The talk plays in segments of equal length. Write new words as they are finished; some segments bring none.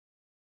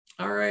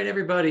All right,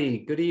 everybody,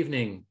 good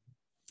evening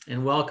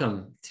and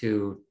welcome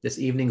to this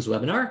evening's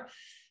webinar.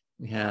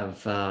 We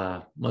have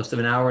most of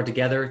an hour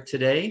together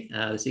today,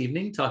 this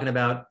evening, talking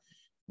about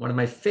one of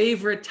my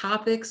favorite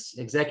topics,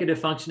 executive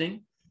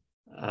functioning.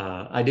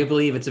 I do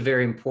believe it's a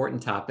very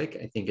important topic.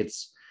 I think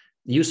it's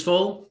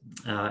useful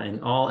in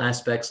all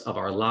aspects of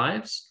our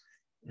lives,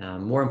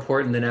 more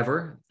important than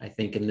ever, I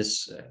think, in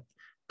this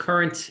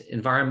current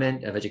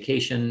environment of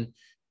education,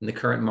 in the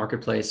current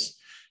marketplace.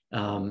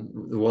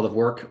 The world of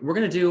work. We're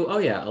going to do,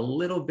 a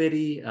little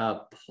bitty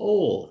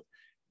poll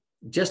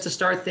just to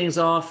start things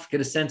off, get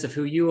a sense of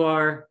who you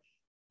are.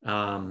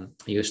 Are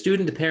you a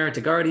student, a parent,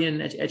 a guardian,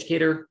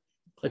 educator?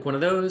 Click one of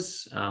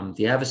those. Do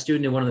you have a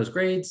student in one of those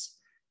grades?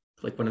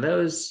 Click one of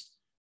those.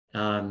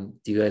 Do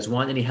you guys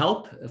want any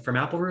help from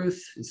Apple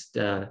Ruth?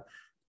 And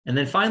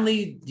then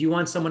finally, do you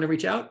want someone to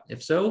reach out?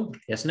 If so,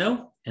 yes,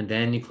 no. And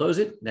then you close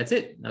it. That's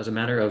it. That was a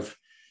matter of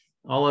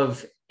all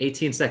of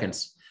 18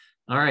 seconds.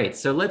 All right,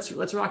 so let's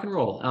rock and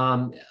roll.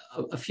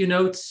 A few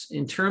notes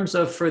in terms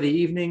of for the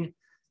evening.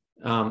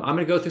 I'm going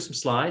to go through some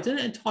slides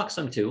and talk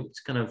some too.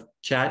 Just kind of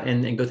chat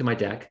and go through my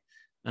deck.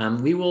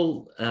 We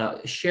will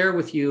share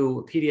with you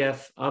a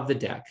PDF of the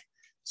deck.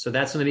 So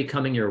that's going to be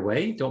coming your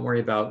way. Don't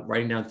worry about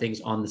writing down things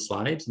on the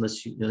slides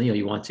unless you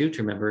want to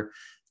remember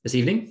this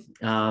evening.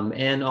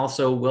 And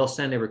also, we'll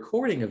send a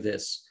recording of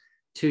this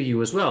to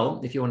you as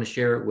well if you want to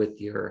share it with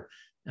your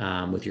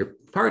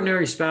partner,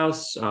 your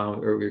spouse,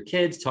 or your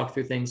kids. Talk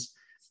through things.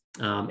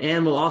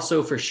 And we'll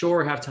also for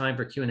sure have time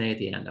for Q&A at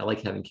the end. I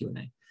like having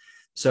Q&A.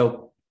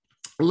 So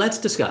let's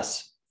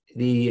discuss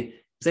the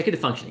executive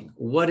functioning.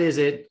 What is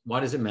it?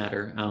 Why does it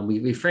matter?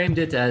 We framed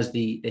it as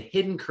the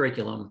hidden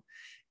curriculum.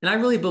 And I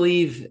really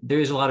believe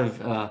there's a lot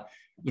of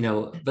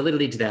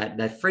validity to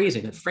that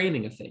phrasing, that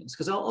framing of things.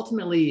 Because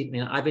ultimately,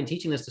 I've been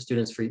teaching this to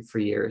students for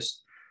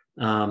years,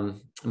 more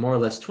or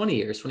less 20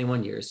 years,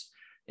 21 years.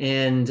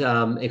 And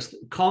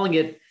calling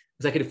it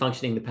executive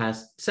functioning the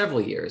past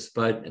several years,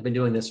 but I've been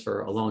doing this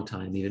for a long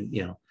time,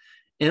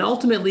 and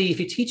ultimately, if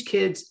you teach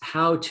kids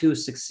how to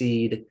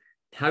succeed,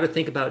 how to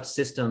think about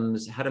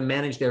systems, how to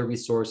manage their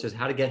resources,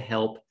 how to get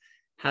help,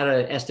 how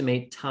to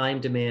estimate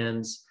time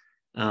demands,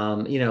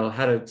 how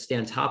to stay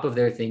on top of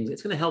their things,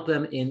 it's going to help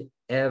them in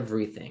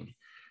everything.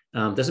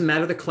 Doesn't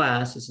matter the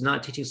class. It's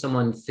not teaching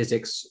someone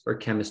physics or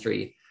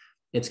chemistry.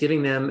 It's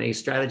giving them a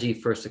strategy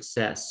for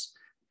success,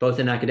 both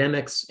in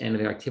academics and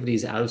in their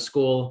activities out of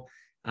school,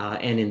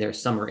 and in their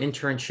summer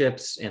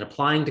internships and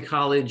applying to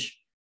college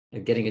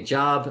and getting a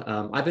job.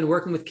 I've been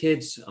working with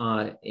kids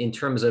in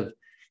terms of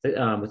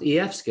with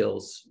EF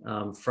skills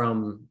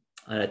from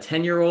a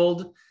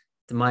 10-year-old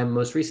to my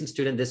most recent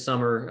student this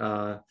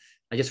summer.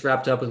 I just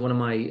wrapped up with one of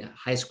my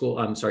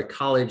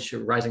college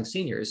rising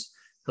seniors.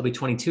 He'll be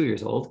 22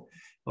 years old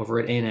over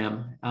at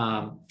A&M.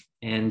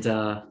 And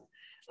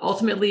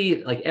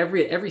ultimately, like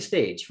every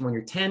stage, from when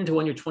you're 10 to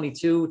when you're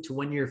 22 to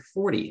when you're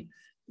 40,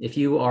 if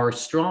you are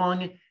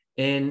strong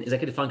in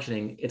executive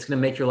functioning, it's going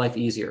to make your life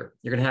easier.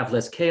 You're going to have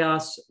less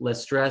chaos,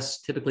 less stress,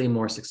 typically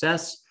more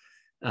success,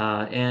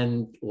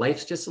 and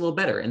life's just a little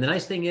better. And the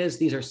nice thing is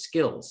these are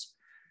skills.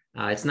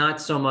 It's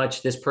not so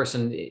much this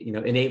person,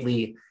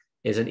 innately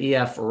is an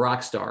EF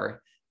rock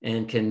star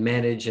and can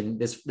manage, and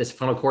this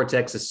frontal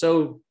cortex is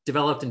so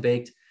developed and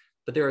baked.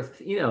 But there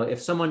are,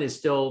 if someone is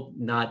still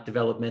not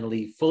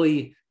developmentally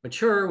fully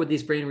mature with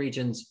these brain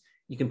regions,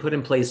 you can put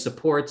in place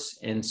supports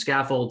and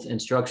scaffolds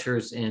and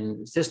structures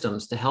and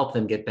systems to help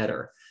them get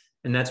better.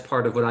 And that's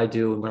part of what I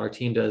do and what our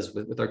team does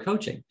with our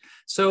coaching.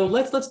 So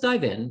let's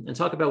dive in and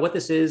talk about what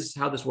this is,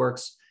 how this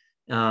works.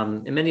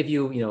 And many of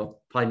you,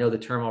 probably know the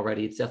term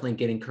already. It's definitely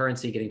getting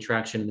currency, getting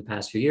traction in the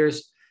past few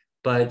years.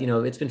 But,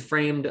 it's been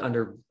framed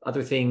under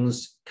other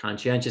things,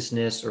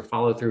 conscientiousness or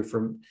follow through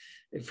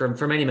for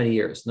many, many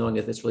years, knowing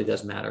that this really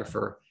does matter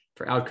for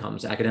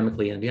outcomes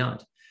academically and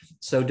beyond.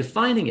 So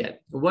defining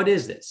it, what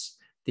is this?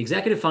 The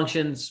executive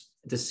functions,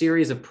 it's a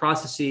series of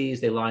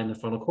processes. They lie in the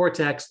frontal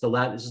cortex.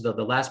 This is the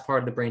last part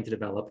of the brain to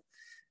develop.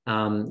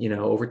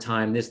 Over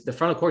time, the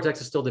frontal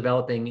cortex is still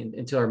developing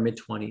into our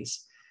mid-20s.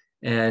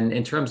 And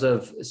in terms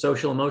of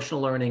social emotional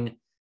learning,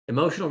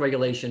 emotional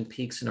regulation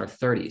peaks in our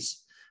 30s.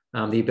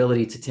 The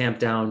ability to tamp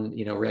down,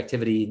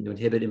 reactivity, to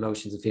inhibit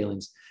emotions and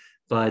feelings.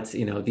 But,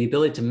 the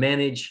ability to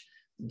manage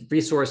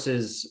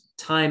resources,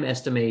 time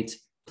estimate,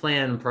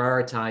 plan,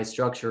 prioritize,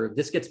 structure,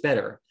 this gets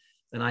better.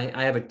 And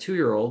I have a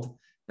 2-year-old,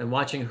 and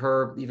watching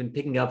her even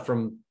picking up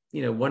from,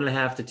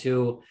 1.5 to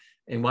 2,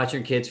 and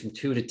watching kids from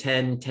 2 to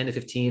 10, 10 to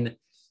 15.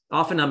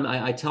 Often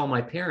I tell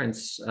my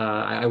parents,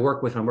 I'm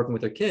working with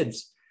their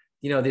kids,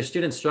 there's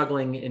students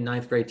struggling in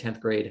 9th grade,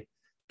 10th grade.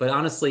 But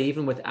honestly,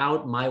 even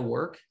without my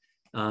work,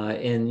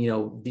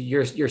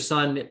 your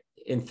son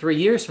in 3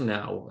 years from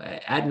now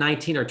at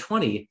 19 or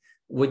 20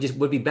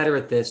 would be better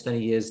at this than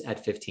he is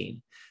at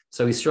 15.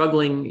 So he's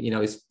struggling,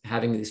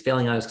 he's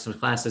failing out of some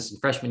classes in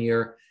freshman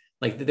year.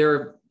 Like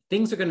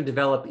things are going to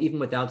develop even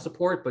without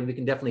support, but we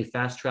can definitely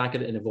fast track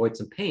it and avoid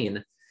some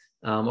pain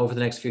over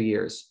the next few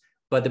years.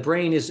 But the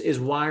brain is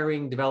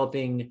wiring,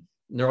 developing,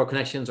 neural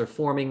connections are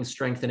forming,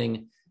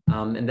 strengthening.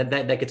 And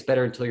that gets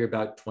better until you're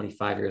about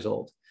 25 years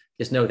old.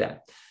 Just know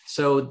that.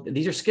 So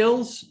these are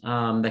skills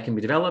that can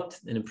be developed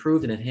and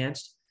improved and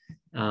enhanced.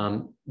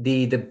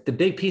 The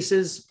big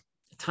pieces: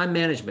 time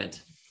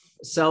management,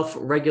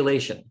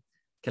 self-regulation.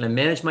 Can I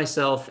manage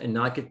myself and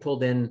not get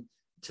pulled in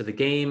to the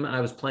game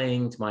I was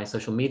playing, to my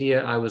social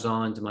media I was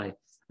on,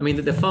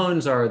 the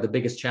phones are the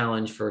biggest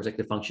challenge for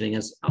executive functioning,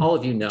 as all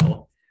of you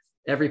know.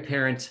 Every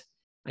parent,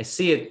 I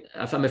see it.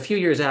 If I'm a few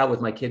years out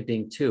with my kid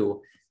being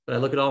 2, but I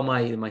look at all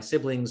my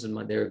siblings and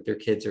their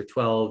kids are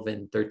 12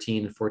 and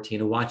 13 and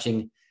 14, and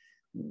watching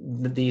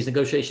these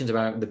negotiations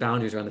about the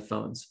boundaries around the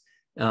phones,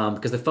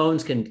 because the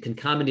phones can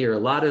commandeer a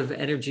lot of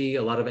energy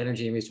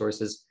and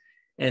resources.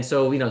 And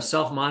so,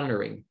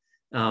 self-monitoring,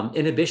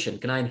 inhibition.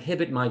 Can I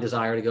inhibit my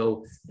desire to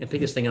go and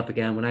pick this thing up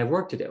again when I have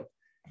work to do?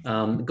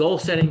 Goal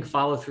setting,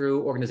 follow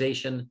through,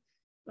 organization,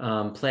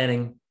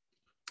 planning,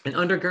 and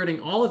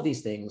undergirding all of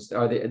these things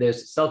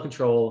there's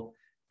self-control,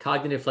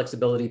 cognitive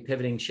flexibility,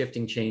 pivoting,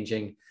 shifting,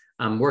 changing,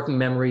 working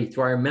memory.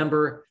 Do I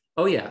remember?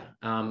 Oh yeah.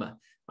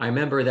 I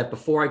remember that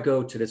before I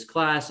go to this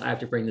class, I have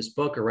to bring this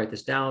book or write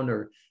this down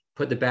or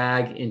put the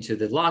bag into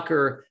the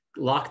locker,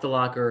 lock the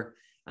locker.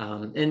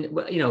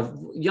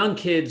 Young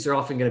kids are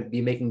often going to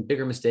be making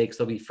bigger mistakes.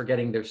 They'll be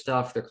forgetting their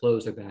stuff, their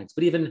clothes, their bags.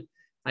 But even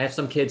I have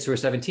some kids who are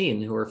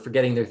 17 who are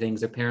forgetting their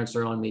things. Their parents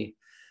are on me,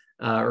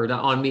 or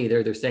not on me.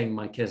 They're saying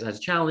my kid has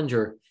a challenge,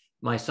 or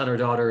my son or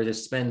daughter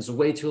just spends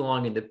way too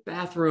long in the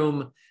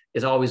bathroom,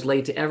 is always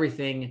late to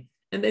everything.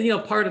 And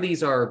then, part of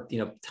these are,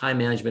 time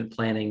management,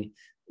 planning,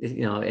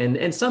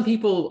 and some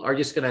people are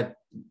just going to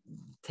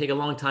take a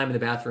long time in the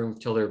bathroom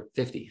till they're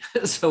 50.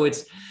 So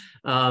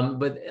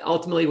but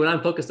ultimately what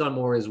I'm focused on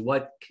more is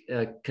what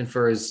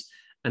confers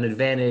an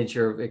advantage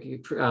or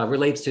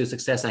relates to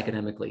success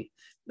academically.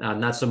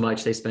 Not so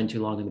much they spend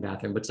too long in the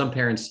bathroom, but some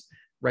parents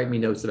write me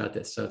notes about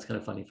this. So it's kind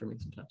of funny for me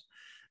sometimes.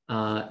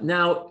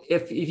 Now,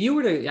 if you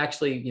were to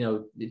actually,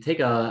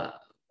 take a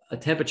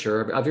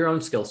temperature of your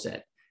own skill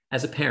set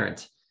as a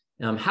parent,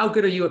 how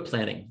good are you at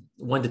planning,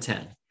 1 to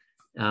 10?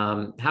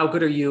 How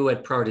good are you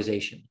at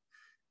prioritization?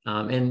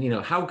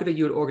 And how good are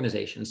you at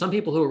organization? Some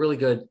people who are really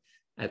good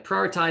at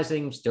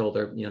prioritizing, still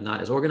they're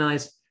not as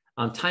organized.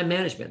 Time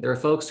management. There are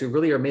folks who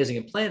really are amazing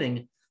at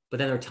planning, but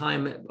then their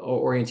time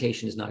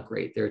orientation is not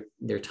great.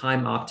 They're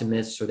time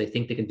optimists, or they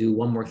think they can do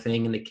one more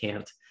thing and they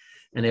can't,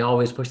 and they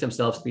always push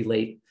themselves to be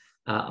late.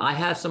 I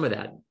have some of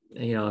that.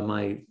 In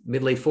my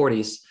mid-late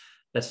 40s,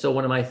 that's still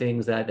one of my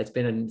things it's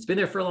been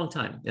there for a long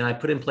time. And I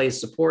put in place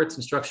supports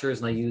and structures,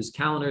 and I use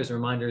calendars and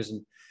reminders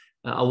and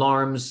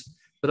alarms.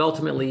 But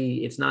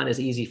ultimately, it's not as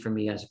easy for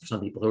me as for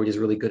some people who are just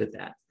really good at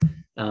that.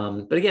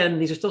 But again,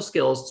 these are still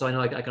skills, so I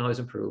know I can always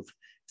improve.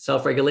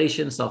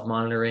 Self-regulation,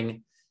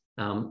 self-monitoring.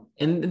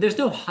 And there's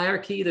no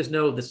hierarchy. There's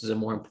no, this is a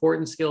more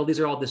important skill. These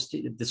are all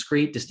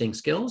discrete, distinct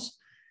skills.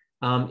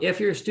 If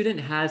your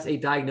student has a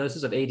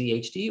diagnosis of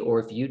ADHD,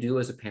 or if you do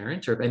as a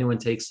parent, or if anyone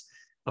takes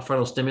a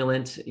frontal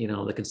stimulant,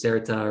 the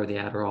Concerta or the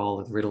Adderall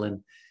or the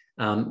Ritalin,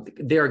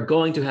 they are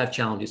going to have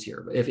challenges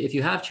here. If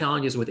you have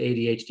challenges with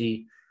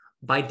ADHD,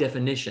 by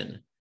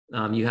definition,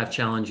 you have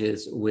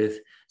challenges with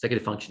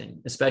executive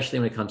functioning, especially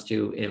when it comes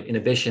to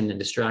inhibition and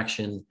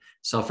distraction,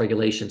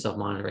 self-regulation,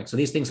 self-monitoring. So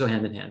these things go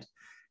hand in hand.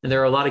 And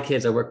there are a lot of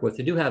kids I work with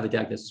who do have a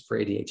diagnosis for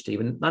ADHD,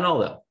 but not all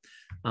though,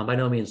 by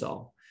no means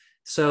all.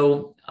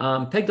 So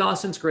Peg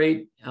Dawson's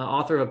great,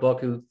 author of a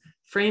book who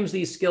frames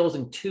these skills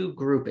in 2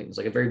 groupings,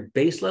 like a very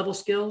base level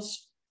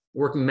skills,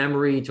 working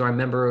memory to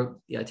remember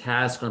a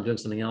task when I'm doing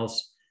something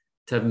else,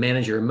 to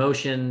manage your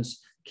emotions,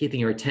 keeping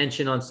your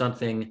attention on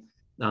something,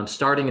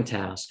 starting a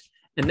task.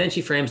 And then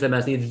she frames them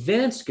as the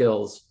advanced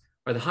skills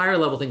are the higher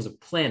level things of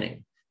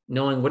planning,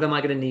 knowing what am I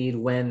going to need,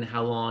 when,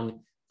 how long,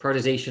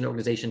 prioritization,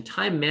 organization.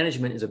 Time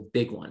management is a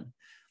big one.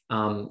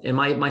 And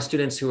my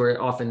students who are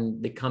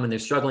often, they come and they're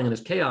struggling and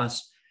there's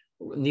chaos,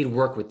 need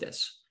work with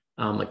this.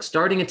 Like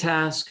starting a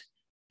task,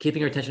 keeping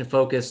your attention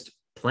focused,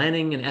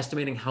 planning and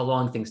estimating how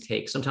long things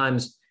take.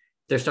 Sometimes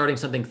they're starting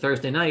something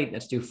Thursday night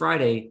that's due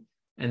Friday,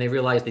 and they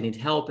realize they need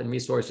help and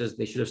resources.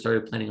 They should have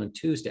started planning on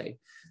Tuesday.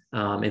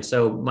 And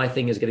so my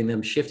thing is getting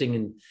them shifting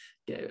and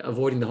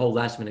avoiding the whole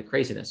last minute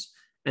craziness.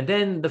 And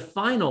then the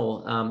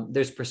final,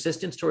 there's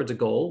persistence towards a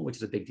goal, which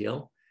is a big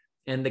deal.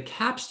 And the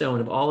capstone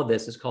of all of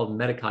this is called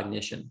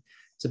metacognition.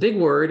 It's a big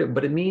word,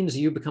 but it means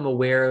you become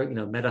aware,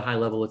 meta high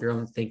level of your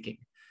own thinking.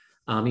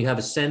 You have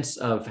a sense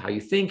of how you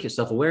think, your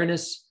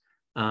self-awareness.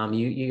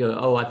 You go,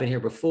 oh, I've been here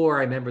before.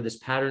 I remember this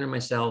pattern in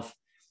myself.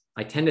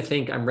 I tend to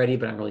think I'm ready,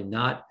 but I'm really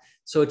not.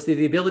 So it's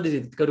the ability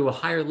to go to a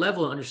higher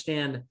level and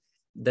understand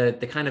the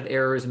kind of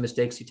errors and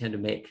mistakes you tend to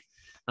make.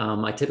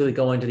 I typically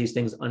go into these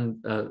things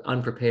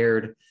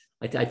unprepared.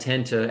 I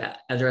tend to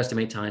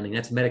underestimate timing.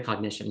 That's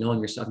metacognition, knowing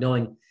yourself,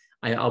 knowing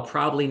I'll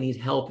probably need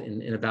help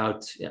in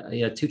about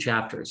 2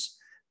 chapters.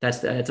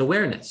 That's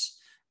awareness.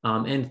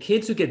 And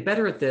kids who get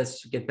better at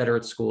this get better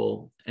at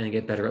school and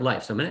get better at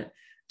life. So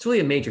it's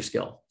really a major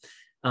skill.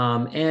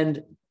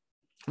 And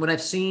what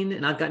I've seen,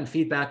 and I've gotten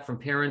feedback from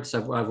parents,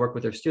 I've worked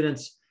with their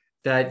students,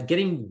 that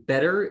getting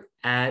better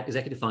at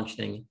executive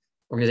functioning,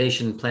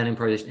 organization, planning,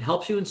 prioritization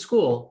helps you in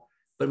school,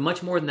 but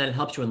much more than that, it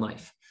helps you in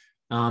life.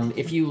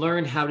 If you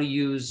learn how to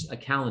use a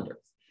calendar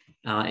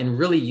and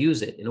really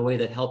use it in a way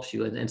that helps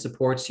you and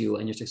supports you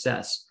and your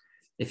success,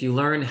 if you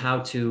learn how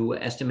to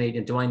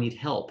estimate, do I need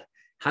help?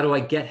 How do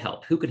I get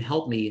help? Who can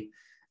help me?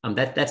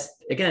 That's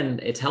again,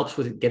 it helps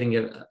with getting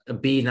a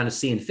B, not a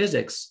C in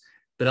physics,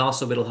 but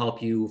also it'll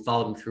help you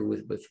follow them through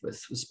with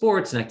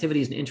sports and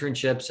activities and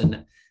internships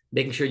and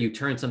making sure you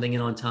turn something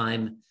in on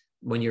time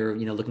when you're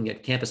looking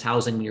at campus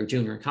housing when you're a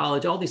junior in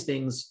college. All these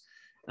things,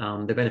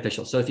 they're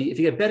beneficial. So if you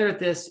get better at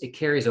this, it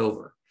carries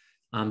over.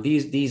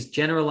 These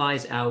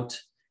generalize out.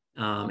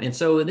 And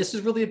so this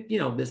is really,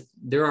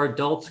 there are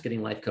adults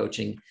getting life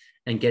coaching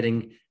and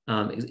getting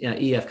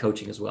EF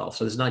coaching as well.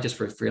 So this is not just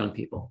for young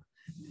people.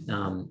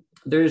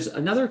 There's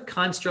another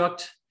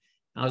construct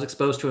I was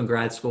exposed to in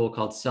grad school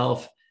called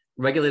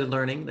self-regulated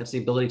learning. That's the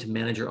ability to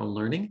manage your own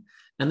learning.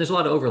 And there's a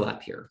lot of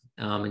overlap here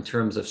in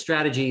terms of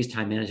strategies,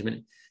 time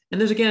management. And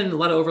there's, again, a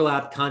lot of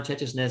overlap: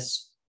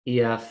 conscientiousness,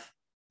 EF,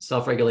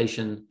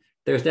 self-regulation.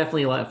 There's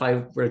definitely a lot. If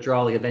I were to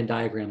draw like a Venn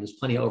diagram, there's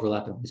plenty of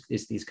overlap in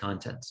these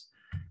contents.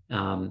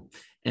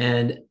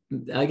 And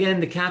again,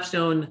 the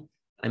capstone,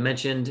 I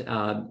mentioned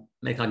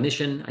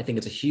metacognition. I think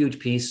it's a huge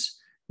piece,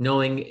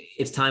 knowing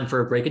it's time for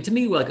a break. And to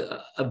me, like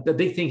a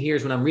big thing here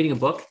is when I'm reading a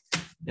book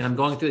and I'm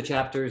going through the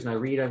chapters and I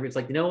read, it's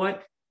like, you know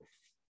what?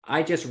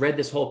 I just read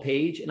this whole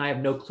page and I have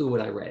no clue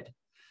what I read.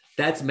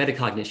 That's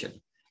metacognition.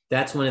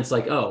 That's when it's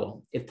like,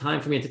 oh, it's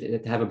time for me to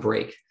have a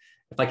break.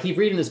 If I keep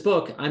reading this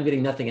book, I'm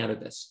getting nothing out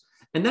of this.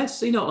 And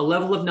that's, a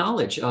level of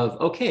knowledge of,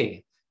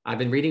 okay, I've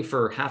been reading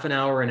for half an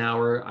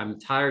hour, I'm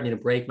tired, need a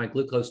break, my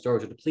glucose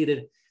stores are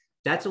depleted.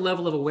 That's a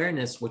level of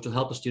awareness which will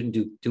help a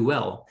student do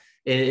well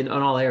in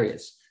all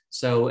areas.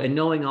 So, and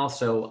knowing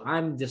also,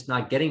 I'm just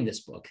not getting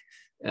this book.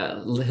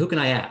 Who can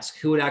I ask?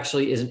 Who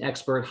actually is an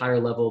expert, higher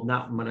level,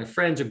 not my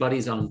friends or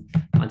buddies on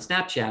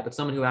Snapchat, but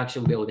someone who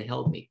actually will be able to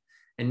help me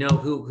and know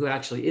who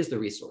actually is the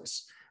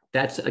resource.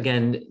 That's,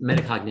 again,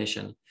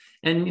 metacognition.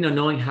 And,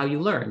 knowing how you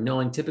learn,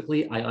 knowing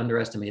typically I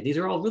underestimate. These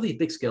are all really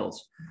big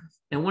skills.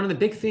 And one of the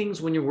big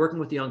things when you're working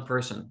with a young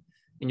person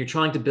and you're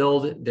trying to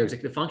build their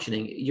executive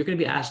functioning, you're going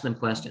to be asking them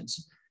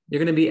questions. You're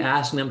going to be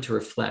asking them to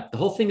reflect. The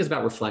whole thing is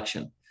about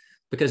reflection,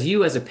 because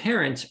you as a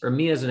parent or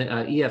me as an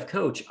EF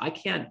coach, I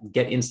can't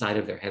get inside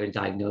of their head and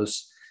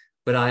diagnose.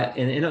 But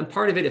and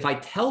part of it, if I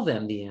tell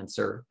them the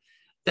answer,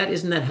 that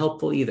isn't that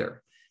helpful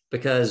either,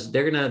 because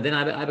then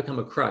I become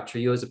a crutch, or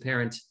you as a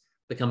parent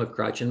become a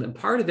crutch. And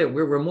part of it,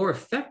 we're more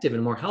effective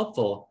and more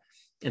helpful,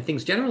 and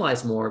things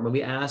generalize more when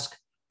we ask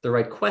the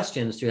right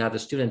questions to have the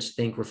students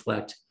think,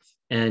 reflect,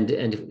 and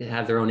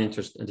have their own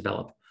interest and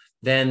develop.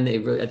 Then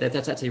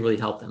that's actually really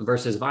help them.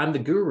 Versus if I'm the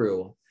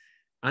guru,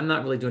 I'm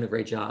not really doing a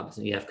great job as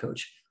an EF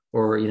coach.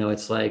 Or,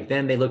 it's like,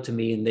 then they look to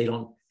me and they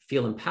don't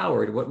feel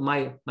empowered. What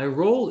my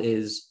role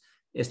is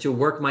to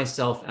work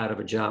myself out of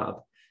a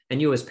job.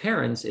 And you as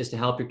parents is to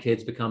help your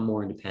kids become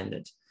more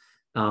independent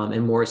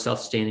and more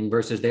self-sustaining,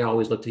 versus they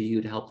always look to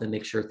you to help them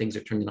make sure things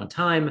are turned in on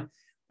time.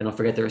 They don't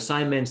forget their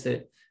assignments.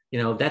 That,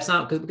 that's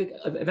not, because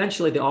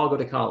eventually they all go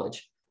to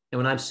college. And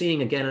when I'm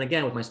seeing again and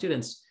again with my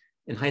students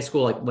in high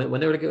school, like when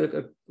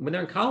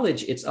they're in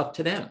college, it's up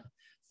to them.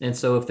 And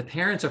so if the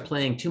parents are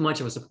playing too much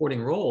of a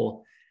supporting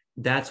role,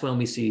 that's when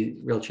we see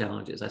real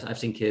challenges. I've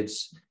seen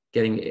kids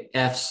getting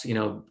Fs,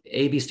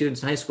 AB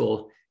students in high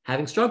school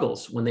having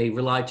struggles when they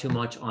rely too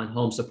much on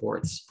home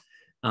supports.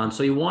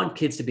 So you want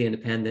kids to be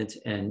independent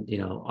and,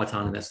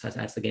 autonomous.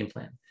 That's the game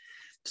plan.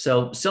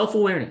 So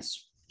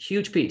self-awareness,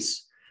 huge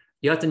piece.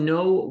 You have to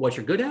know what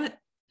you're good at.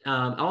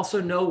 Also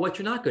know what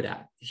you're not good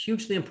at.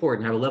 Hugely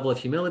important. Have a level of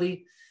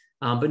humility,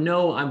 but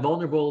know I'm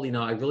vulnerable.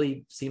 I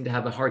really seem to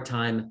have a hard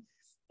time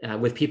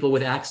with people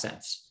with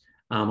accents.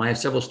 I have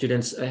several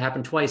students. It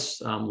happened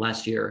twice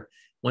last year.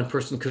 One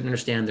person couldn't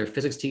understand their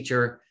physics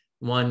teacher.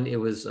 One, it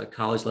was a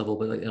college level,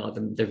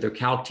 but their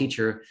calc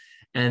teacher,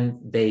 and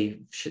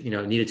they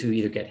needed to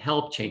either get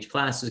help, change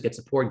classes, get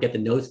support, get the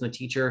notes from the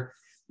teacher.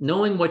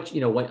 Knowing what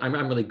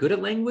I'm really good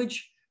at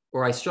language,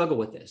 or I struggle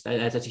with this.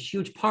 That's a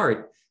huge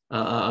part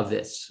of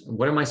this.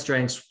 What are my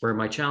strengths? Where are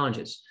my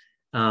challenges?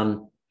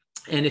 And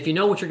if you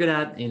know what you're good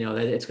at,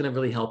 it's going to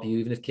really help you.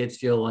 Even if kids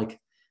feel like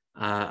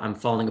I'm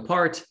falling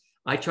apart,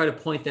 I try to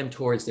point them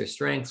towards their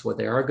strengths, what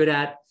they are good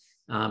at,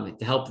 to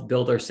help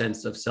build their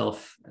sense of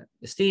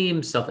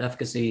self-esteem,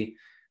 self-efficacy,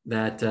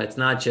 that it's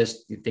not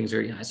just things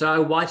are. So I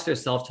watch their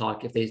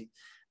self-talk. If they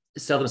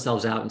sell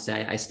themselves out and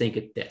say, I stink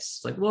at this,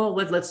 it's like, well,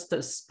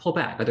 let's pull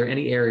back. Are there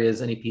any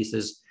areas, any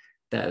pieces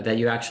that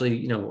you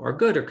actually, are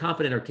good or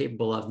competent or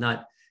capable of?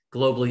 Not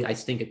globally, I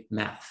stink at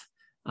math,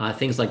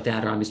 things like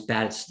that, or I'm just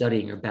bad at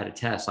studying or bad at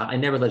tests. I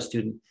never let a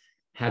student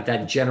have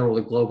that general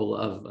or global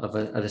of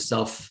a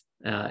self,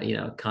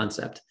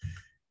 concept.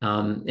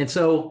 And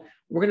so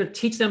we're going to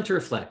teach them to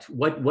reflect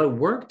what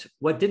worked,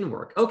 what didn't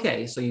work.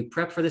 Okay, so you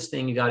prep for this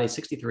thing, you got a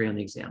 63 on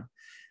the exam.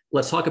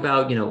 Let's talk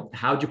about,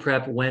 how'd you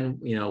prep, when,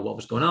 what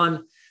was going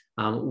on,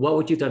 what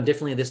would you have done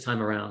differently this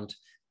time around?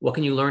 What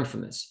can you learn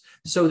from this?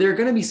 So there are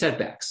going to be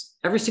setbacks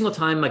every single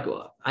time. Like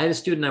I had a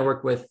student I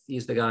worked with,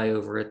 he's the guy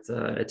over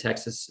at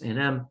Texas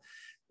A&M.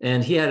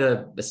 And he had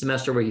a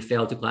semester where he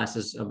failed 2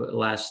 classes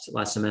last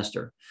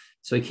semester.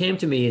 So he came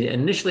to me,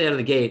 and initially out of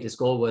the gate, his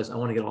goal was, I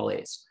want to get all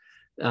A's.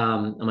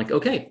 I'm like,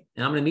 okay,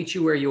 and I'm going to meet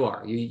you where you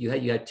are. You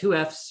had 2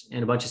 F's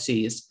and a bunch of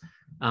C's.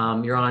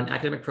 You're on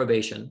academic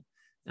probation,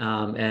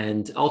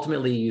 and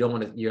ultimately you don't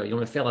want to, you don't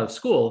want to fail out of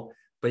school.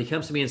 But he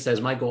comes to me and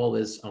says, my goal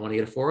is I want to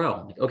get a 4.0.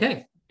 I'm like,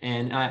 okay,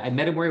 and I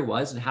met him where he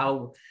was, and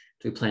how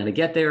do we plan to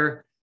get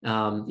there?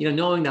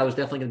 Knowing that was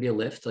definitely going to be a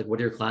lift. Like, what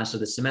are your classes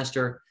this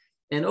semester?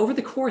 And over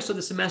the course of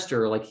the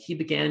semester, like, he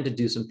began to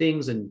do some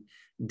things and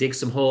dig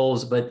some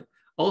holes. But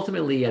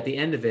ultimately, at the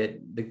end of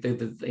it,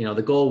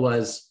 the goal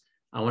was,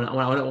 I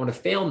want to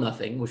fail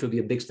nothing, which would be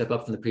a big step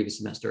up from the previous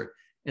semester,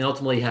 and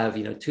ultimately have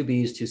 2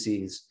 B's, 2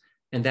 C's,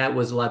 and that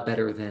was a lot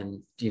better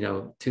than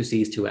 2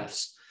 C's, 2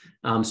 F's.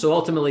 So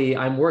ultimately,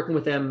 I'm working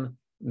with them,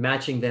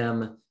 matching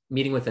them,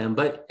 meeting with them.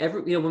 But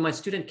when my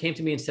student came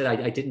to me and said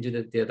I didn't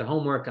do the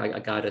homework, I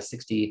got a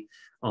 60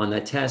 on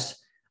that test,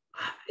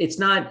 it's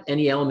not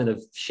any element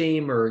of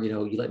shame or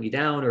you let me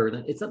down, or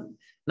it's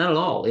not at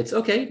all. It's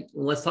okay.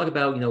 Let's talk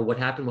about what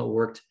happened, what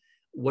worked,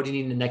 what do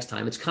you need the next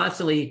time. It's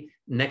constantly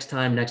next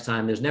time.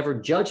 There's never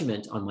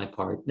judgment on my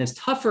part, and it's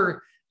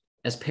tougher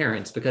as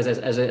parents because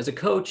as a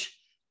coach,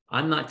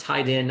 I'm not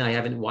tied in. I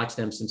haven't watched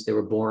them since they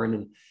were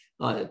born,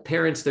 and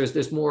parents,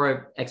 there's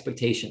more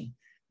expectation.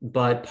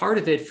 But part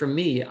of it for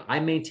me, I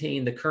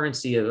maintain the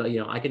currency of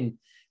I can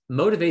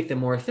motivate them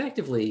more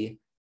effectively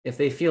if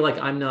they feel like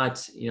I'm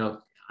not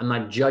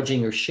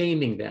judging or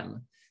shaming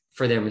them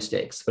for their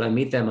mistakes. But I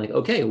meet them like,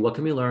 okay, what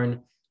can we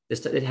learn?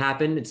 It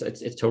happened.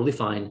 It's totally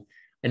fine.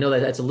 I know that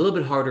that's a little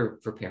bit harder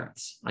for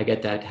parents. I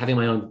get that, having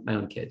my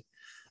own kid.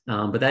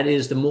 But that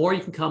is, the more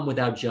you can come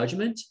without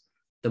judgment,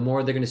 the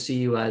more they're going to see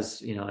you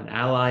as an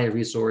ally, a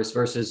resource,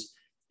 versus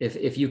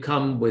if you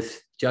come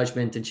with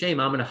judgment and shame,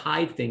 I'm going to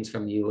hide things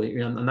from you.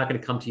 I'm not going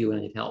to come to you when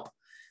I need help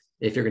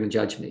if you're going to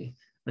judge me.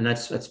 And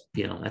that's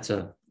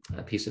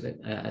a piece of it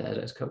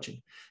as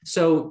coaching.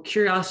 So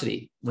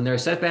curiosity, when there are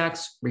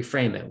setbacks,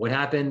 reframe it. What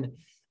happened?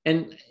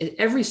 And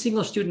every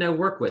single student I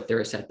work with, there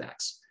are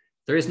setbacks.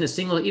 There isn't a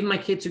single, even my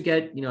kids who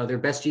get their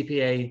best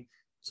GPA,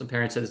 some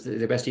parents said it's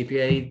their best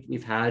GPA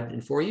we've had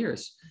in 4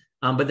 years.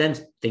 But then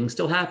things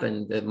still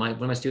happen. One of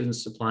my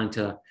students applying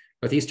to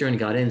Northeastern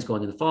got in, is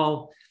going in the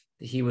fall.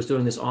 He was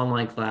doing this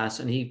online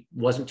class and he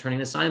wasn't turning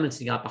assignments.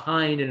 He got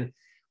behind, and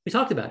we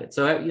talked about it.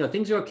 So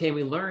things are okay. And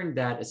we learned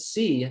that a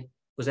C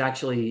was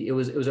actually it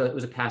was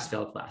a pass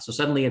fail class. So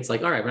suddenly it's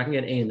like, all right, we're not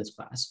gonna get an A in this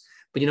class.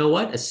 But you know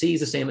what? A C is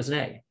the same as an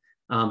A.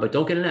 But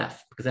don't get an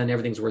F, because then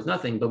everything's worth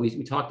nothing. But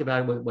we talked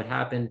about what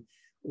happened.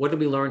 What did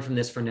we learn from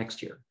this for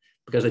next year?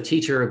 Because a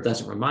teacher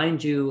doesn't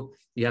remind you.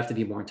 You have to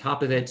be more on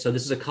top of it. So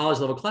this is a college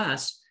level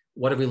class.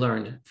 What have we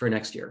learned for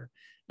next year?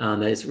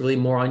 That it's really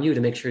more on you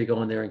to make sure you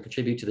go in there and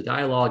contribute to the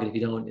dialogue. And if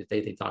you don't, if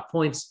they dock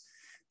points.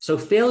 So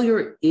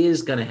failure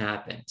is going to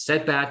happen.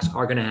 Setbacks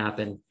are going to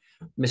happen.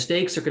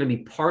 Mistakes are going to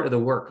be part of the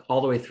work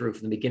all the way through,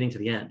 from the beginning to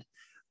the end.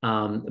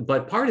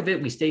 But part of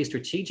it, we stay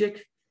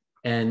strategic.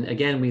 And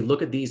again, we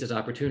look at these as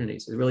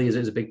opportunities. It really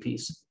is a big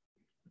piece.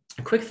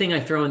 A quick thing I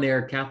throw in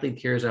there, Kathleen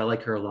Kiers, I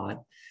like her a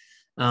lot.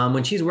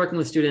 When she's working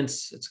with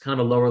students, it's kind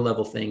of a lower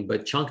level thing,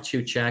 but chunk,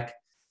 chew, check.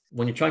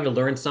 When you're trying to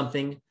learn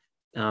something,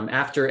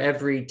 after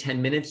every 10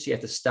 minutes, you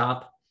have to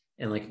stop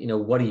and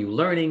what are you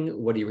learning?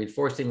 What are you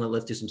reinforcing?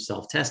 Let's do some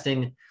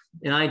self-testing.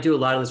 And I do a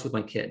lot of this with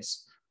my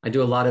kids. I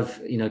do a lot of,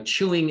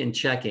 chewing and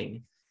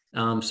checking.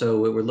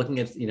 So we're looking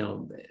at,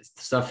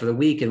 stuff for the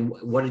week and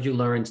what did you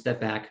learn? Step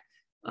back.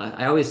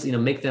 I always,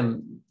 make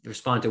them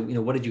respond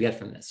to, what did you get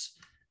from this?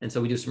 And so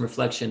we do some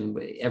reflection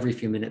every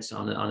few minutes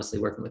on honestly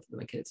working with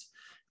my kids.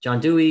 John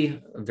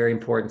Dewey, a very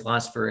important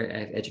philosopher,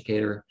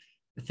 educator,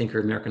 thinker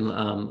of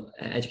American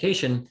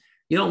education.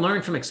 You don't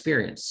learn from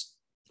experience,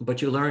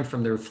 but you learn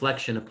from the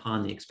reflection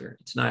upon the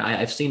experience. Now,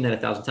 I've seen that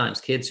 1,000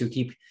 times. Kids who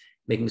keep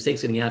making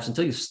mistakes, getting F's,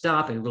 until you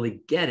stop and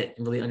really get it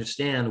and really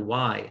understand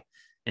why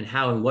and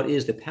how and what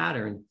is the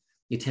pattern,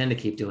 you tend to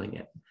keep doing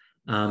it.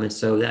 And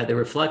so that the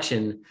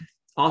reflection,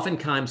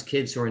 oftentimes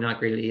kids who are not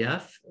great at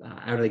EF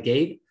out of the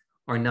gate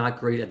are not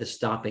great at the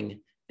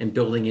stopping and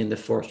building in the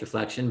forced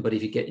reflection. But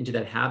if you get into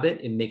that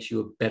habit, it makes you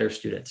a better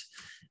student.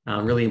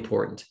 Really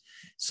important.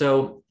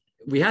 So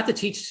we have to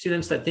teach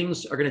students that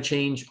things are going to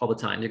change all the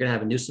time. They're going to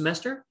have a new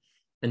semester,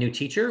 a new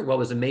teacher. What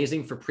was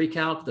amazing for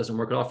pre-calc doesn't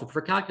work at all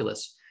for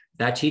calculus.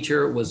 That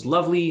teacher was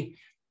lovely,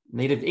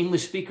 native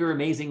English speaker,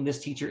 amazing. This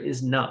teacher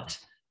is not.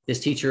 This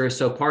teacher,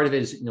 so part of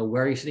it is,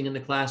 where are you sitting in the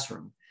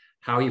classroom?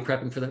 How are you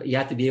prepping for them? You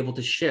have to be able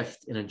to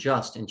shift and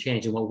adjust and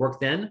change. And what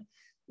worked then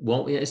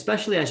won't,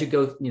 especially as you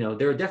go,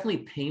 there are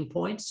definitely pain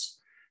points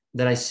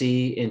that I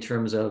see in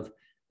terms of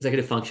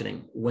executive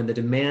functioning when the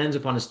demands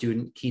upon a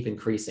student keep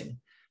increasing.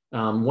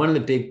 One of the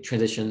big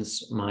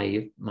transitions,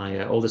 my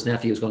oldest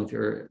nephew is going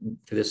through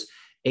this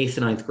 8th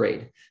to 9th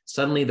grade.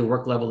 Suddenly the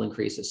work level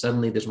increases.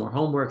 Suddenly there's more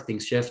homework,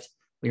 things shift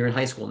when you're in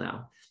high school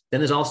now. Then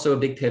there's also a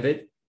big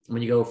pivot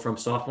when you go from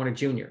sophomore to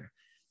junior.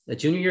 The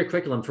junior year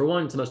curriculum, for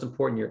one, it's the most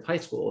important year of high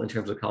school in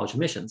terms of college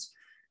admissions.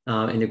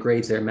 And the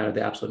grades there matter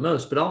the absolute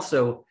most, but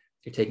also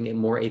You're taking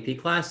more AP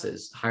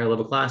classes, higher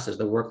level classes,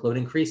 the workload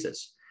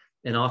increases.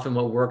 And often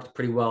what worked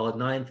pretty well at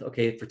ninth,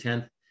 okay, for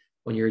 10th,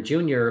 when you're a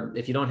junior,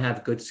 if you don't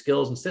have good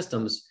skills and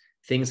systems,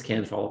 things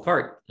can fall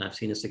apart. And I've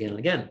seen this again and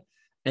again.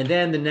 And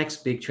then the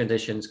next big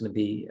transition is going to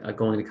be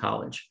going to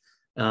college,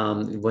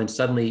 when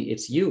suddenly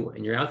it's you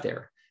and you're out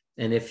there.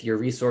 And if your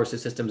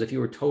resources systems, if you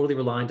were totally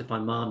reliant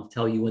upon mom to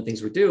tell you when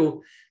things were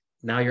due,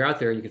 now you're out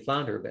there and you can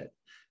flounder a bit.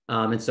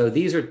 And so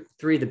these are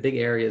three of the big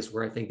areas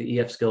where I think the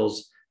EF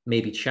skills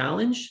may be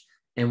challenged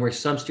and where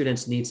some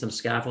students need some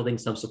scaffolding,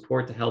 some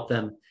support to help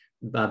them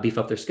beef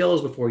up their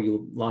skills before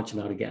you launch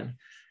them out again.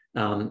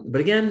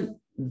 But again,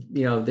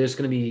 there's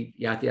going to be,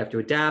 you have to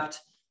adapt.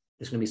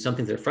 There's going to be some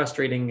things that are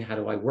frustrating. How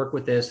do I work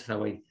with this? How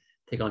do I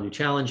take on new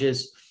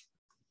challenges?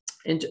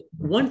 And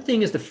one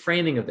thing is the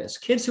framing of this.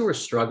 Kids who are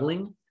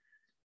struggling,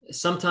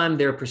 sometimes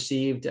they're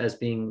perceived as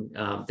being,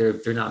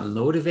 they're not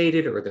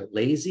motivated or they're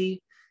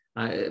lazy.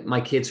 My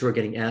kids who are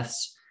getting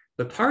Fs.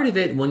 But part of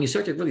it, when you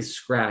start to really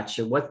scratch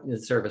at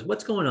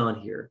what's going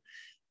on here?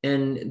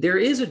 And there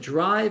is a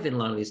drive in a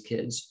lot of these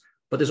kids,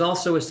 but there's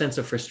also a sense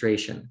of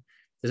frustration.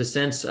 There's a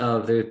sense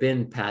of there have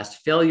been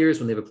past failures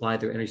when they've applied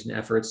their energies and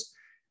efforts,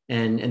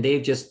 and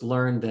they've just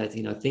learned that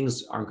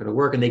things aren't going to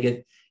work, and they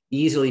get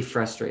easily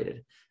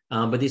frustrated.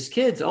 But these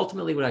kids,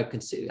 ultimately, what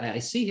I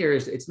see here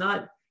is it's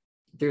not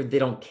they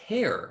don't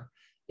care.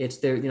 It's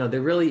there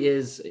really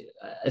is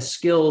a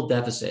skill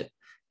deficit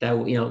that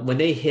when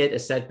they hit a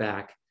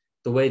setback,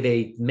 the way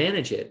they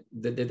manage it,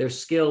 their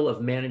skill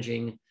of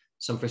managing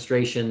some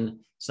frustration,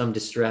 some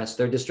distress,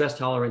 their distress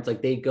tolerance,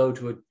 like they go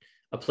to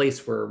a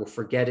place where we'll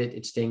forget it,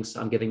 it stinks,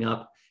 I'm giving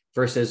up,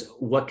 versus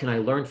what can I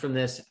learn from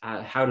this?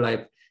 How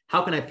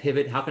can I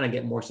pivot? How can I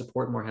get more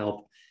support, more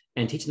help,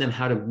 and teaching them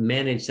how to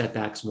manage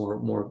setbacks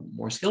more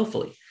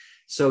skillfully.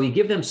 So you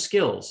give them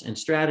skills and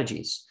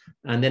strategies,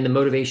 and then the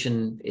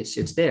motivation,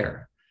 it's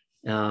there.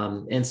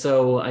 And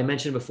so I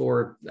mentioned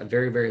before,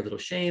 very, very little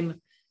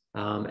shame.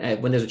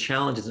 When there's a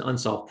challenge, it's an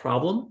unsolved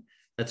problem.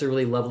 That's a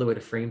really lovely way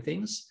to frame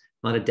things.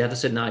 Not a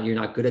deficit, not you're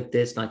not good at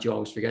this, not you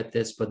always forget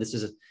this, but this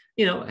is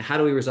how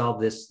do we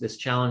resolve this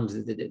challenge?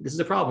 This is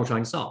a problem we're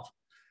trying to solve.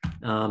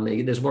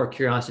 There's more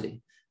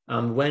curiosity.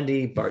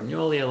 Wendy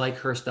Bartagnoli, I like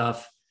her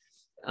stuff.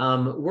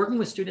 Working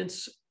with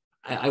students,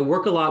 I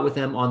work a lot with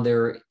them on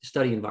their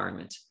study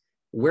environment,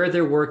 where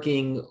they're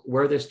working,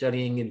 where they're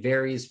studying. It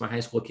varies. My high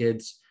school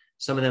kids,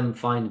 some of them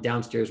find a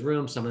downstairs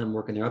room, some of them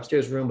work in their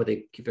upstairs room, but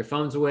they keep their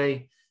phones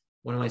away.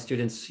 One of my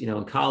students,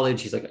 in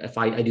college, he's like, if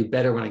I do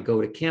better when I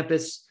go to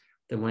campus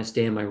than when I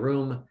stay in my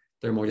room.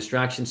 There are more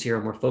distractions here.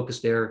 I'm more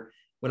focused there.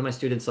 One of my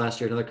students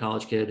last year, another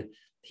college kid,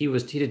 he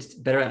did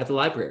better at the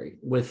library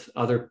with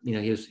other, he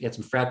had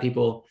some frat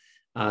people.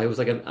 It was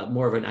like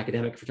more of an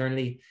academic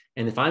fraternity.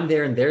 And if I'm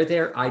there and they're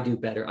there, I do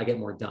better. I get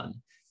more done.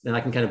 Then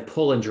I can kind of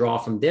pull and draw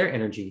from their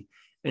energy.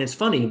 And it's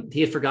funny,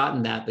 he had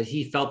forgotten that, but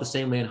he felt the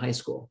same way in high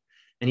school.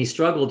 And he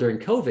struggled during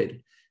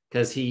COVID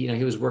because he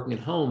was working at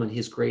home and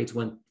his grades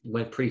went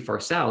pretty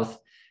far south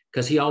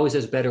because he always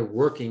does better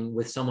working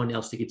with someone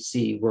else he could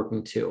see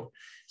working too.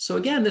 So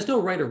again, there's no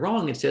right or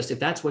wrong. It's just, if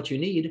that's what you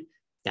need,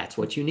 that's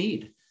what you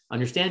need.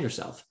 Understand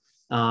yourself.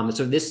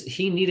 So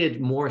he needed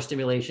more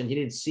stimulation. He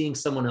needed seeing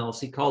someone else.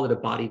 He called it a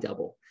body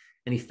double.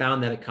 And he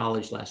found that at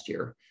college last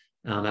year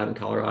out in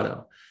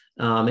Colorado.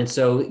 And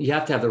so you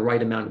have to have the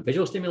right amount of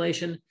visual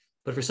stimulation.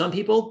 But for some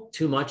people,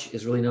 too much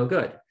is really no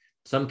good.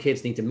 Some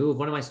kids need to move.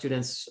 One of my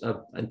students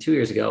 2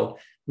 years ago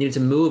needed to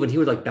move, and he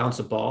would like bounce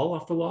a ball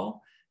off the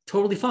wall.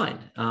 Totally fine.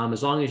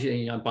 As long as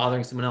you're not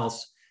bothering someone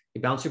else,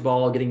 you bounce your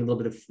ball, getting a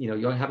little bit of,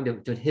 you're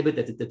having to inhibit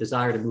the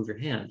desire to move your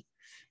hand.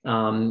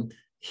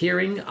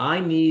 Hearing,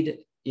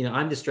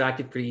 I'm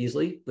distracted pretty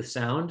easily with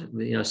sound,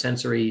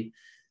 sensory,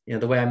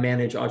 the way I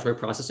manage auditory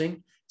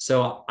processing.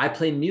 So I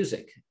play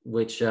music,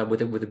 which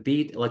with a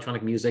beat,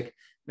 electronic music,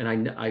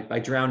 and I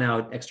drown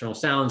out external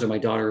sounds or my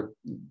daughter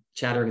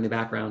chattering in the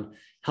background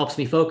helps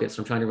me focus.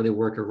 I'm trying to really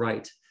work or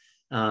write.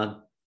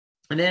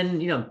 And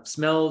then,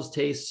 smells,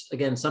 tastes.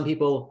 Again, some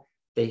people,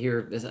 they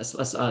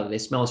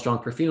smell a strong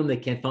perfume, they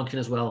can't function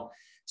as well.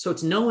 So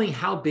it's knowing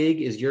how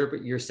big is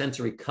your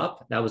sensory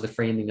cup. That was the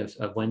framing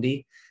of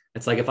Wendy.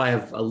 It's like if I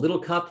have a little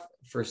cup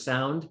for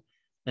sound,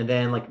 and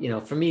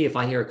then for me, if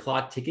I hear a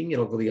clock ticking,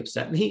 it'll really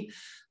upset me.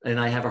 And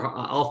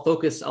I'll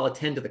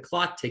attend to the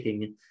clock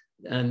ticking,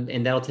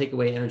 and that'll take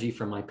away energy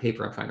from my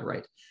paper I'm trying to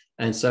write.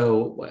 And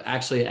so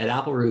actually at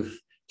Apple Roof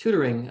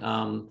Tutoring,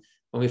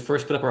 when we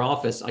first put up our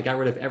office, I got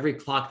rid of every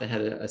clock that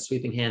had a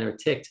sweeping hand or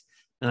ticked,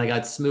 and I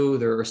got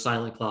smooth or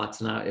silent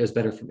clocks, and it was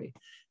better for me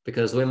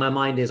because the way my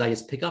mind is, I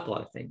just pick up a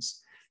lot of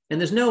things.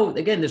 And there's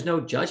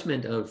no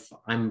judgment of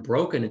I'm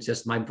broken. It's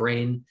just my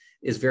brain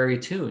is very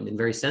tuned and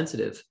very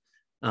sensitive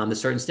to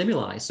certain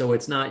stimuli. So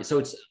it's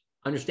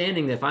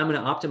understanding that if I'm going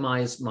to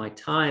optimize my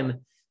time,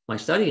 my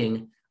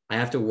studying, I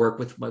have to work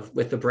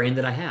with the brain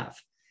that I have.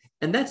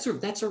 And that's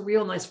a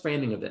real nice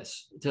framing of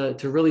this, to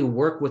really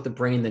work with the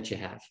brain that you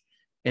have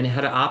and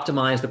how to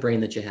optimize the brain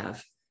that you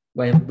have.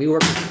 When we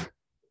work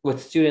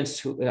with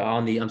students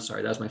I'm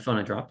sorry, that was my phone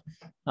I dropped.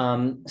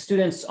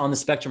 Students on the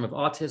spectrum of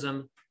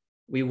autism,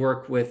 We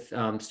work with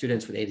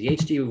students with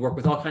ADHD. We work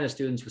with all kinds of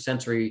students with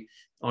sensory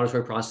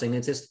auditory processing.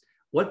 It's just,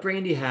 what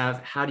brain do you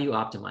have? How do you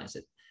optimize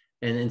it?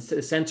 And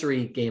the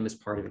sensory game is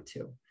part of it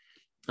too.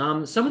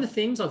 Some of the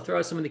things, I'll throw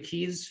out some of the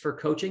keys for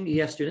coaching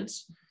EF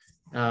students.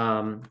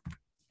 I've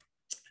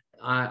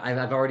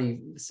already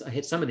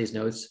hit some of these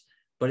notes,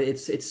 but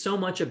it's so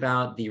much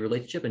about the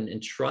relationship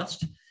and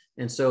trust.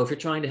 And so if you're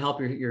trying to help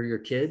your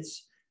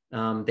kids,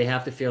 they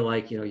have to feel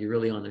like, you're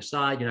really on their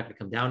side. You're not going to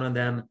come down on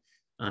them,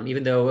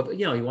 even though,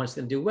 you want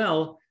them to do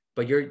well,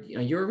 but you're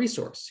a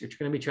resource. You're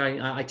going to be trying.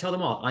 I tell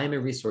them all, I am a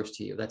resource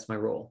to you. That's my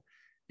role.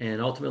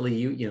 And ultimately,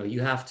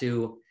 you have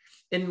to.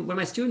 And when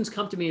my students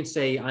come to me and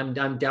say, I'm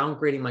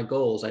downgrading my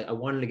goals, I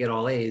wanted to get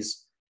all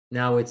A's.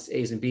 Now it's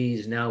A's and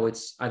B's. Now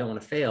it's, I don't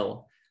want to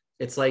fail.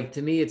 It's like,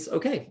 to me, it's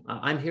okay.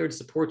 I'm here to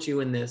support you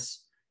in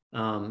this.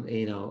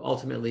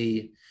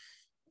 Ultimately,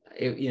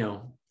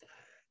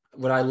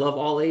 would I love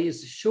all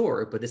A's?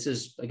 Sure. But this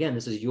is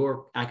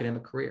your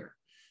academic career.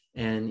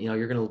 And,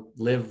 you're going to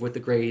live with the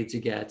grades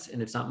you get,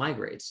 and it's not my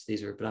grades.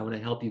 But I want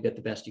to help you get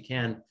the best you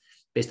can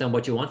based on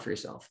what you want for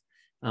yourself.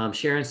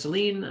 Sharon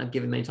Celine, I've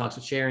given many talks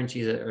with Sharon.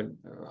 She's an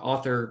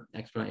author,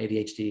 expert on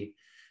ADHD,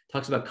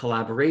 talks about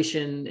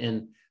collaboration.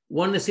 And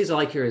one of the things I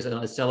like here is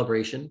a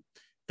celebration,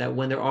 that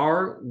when there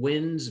are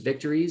wins,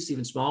 victories,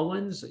 even small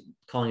ones,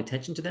 calling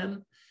attention to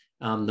them,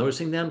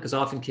 noticing them, because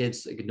often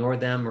kids ignore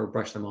them or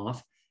brush them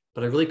off.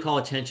 But I really call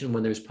attention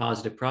when there's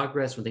positive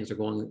progress, when things are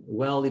going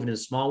well, even in a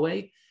small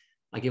way.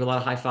 I give a lot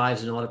of high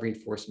fives and a lot of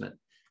reinforcement.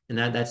 And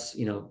that's,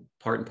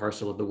 part and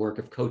parcel of the work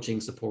of coaching,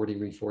 supporting,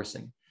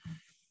 reinforcing.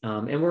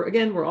 And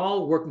we're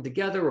all working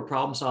together. We're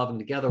problem solving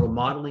together. We're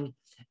modeling,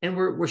 and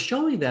we're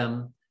showing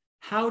them,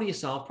 how do you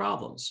solve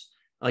problems?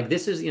 Like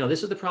this is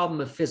the problem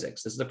of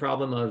physics. This is the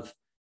problem of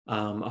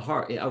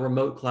a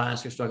remote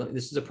class you're struggling.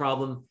 This is a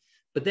problem,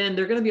 but then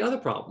there are going to be other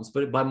problems.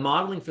 But by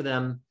modeling for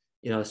them,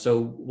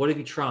 so what have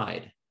you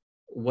tried?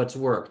 What's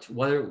worked?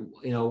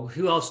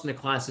 Who else in the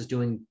class is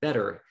doing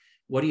better?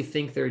 What do you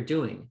think they're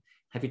doing?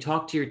 Have you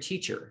talked to your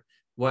teacher?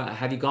 What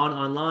have you gone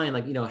online?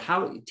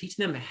 How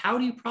teaching them, how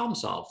do you problem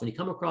solve when you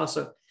come across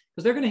because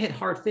they're going to hit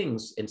hard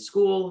things in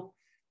school,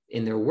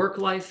 in their work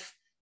life,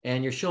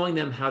 and you're showing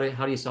them how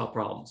do you solve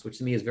problems, which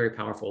to me is very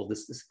powerful.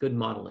 This good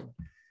modeling.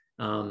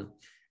 And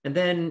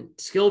then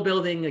skill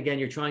building, again,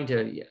 you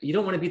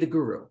don't want to be the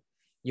guru.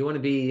 You want to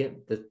be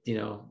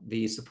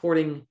the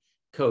supporting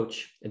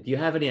coach. And do you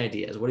have any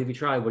ideas? What have you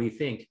tried? What do you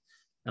think?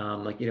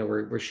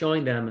 We're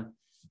showing them,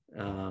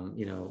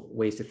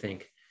 ways to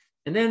think.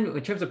 And then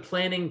in terms of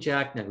planning,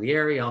 Jack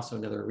Naglieri, also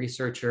another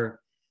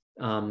researcher,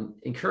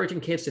 encouraging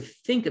kids to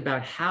think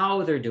about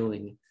how they're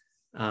doing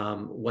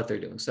what they're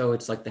doing. So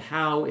it's like the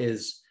how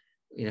is,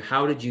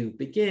 how did you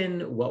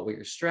begin? What were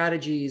your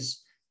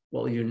strategies?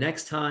 What will you do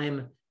next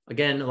time?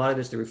 Again, a lot of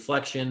this, the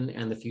reflection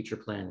and the future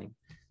planning.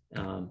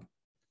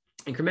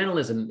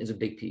 Incrementalism is a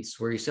big piece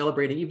where you're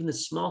celebrating even the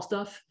small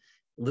stuff,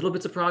 little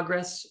bits of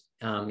progress.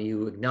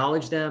 You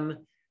acknowledge them.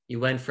 You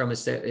went from a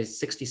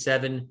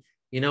 67,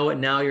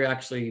 now you're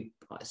actually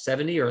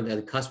 70 or on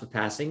the cusp of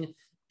passing.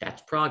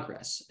 That's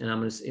progress. And I'm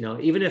going to,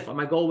 even if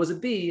my goal was a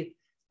B,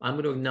 I'm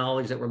going to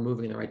acknowledge that we're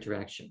moving in the right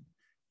direction.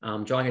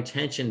 Drawing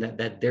attention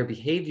that their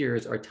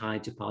behaviors are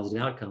tied to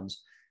positive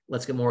outcomes.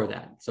 Let's get more of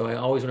that. So I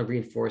always want to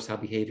reinforce how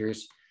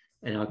behaviors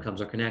and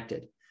outcomes are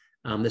connected.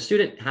 The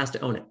student has to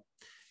own it.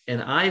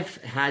 And I've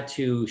had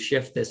to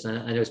shift this. And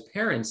I know as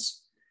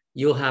parents,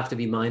 you'll have to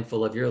be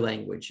mindful of your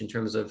language in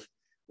terms of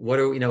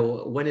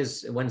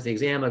when's the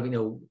exam of,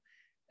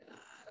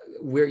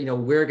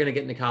 we're going to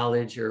get into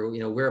college, or,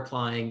 we're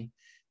applying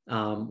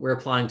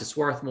to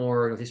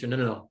Swarthmore.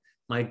 No.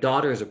 My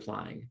daughter's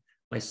applying.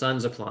 My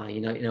son's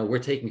applying. We're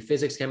taking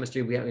physics,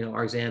 chemistry. We have,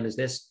 our exam is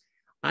this.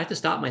 I have to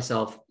stop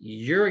myself.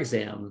 Your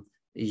exam,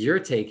 you're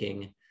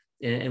taking,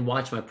 and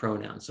watch my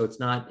pronouns. So it's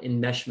not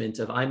enmeshment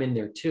of I'm in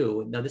there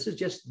too. No, this is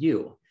just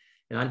you.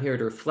 And I'm here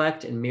to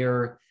reflect and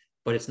mirror,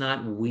 but it's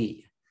not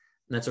we.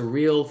 And that's a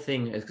real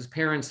thing, because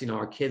parents,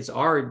 our kids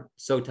are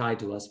so tied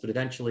to us, but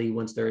eventually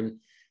once they're in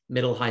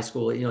middle, high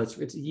school,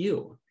 it's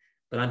you.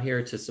 But I'm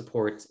here to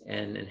support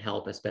and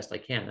help as best I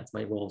can. That's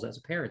my roles as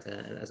a parent,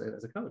 as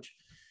a coach.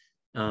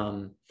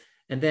 And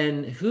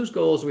then whose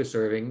goals are we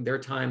serving? There are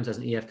times as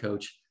an EF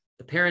coach,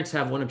 the parents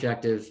have one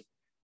objective,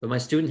 but my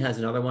student has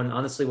another one.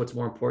 Honestly, what's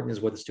more important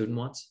is what the student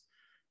wants,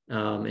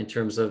 in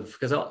terms of,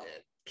 because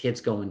kids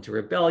go into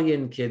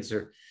rebellion, kids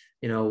are,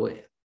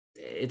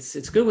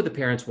 it's good what the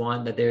parents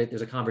want, that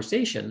there's a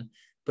conversation,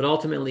 but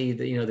ultimately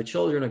the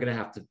children are going to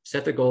have to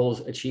set their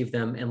goals, achieve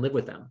them, and live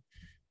with them.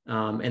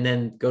 And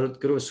then go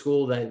to a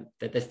school that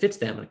fits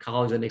them, and a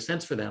college that makes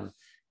sense for them,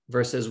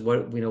 versus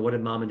what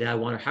did mom and dad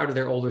want, or how did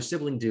their older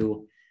sibling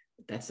do?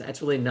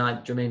 That's really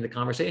not germane to the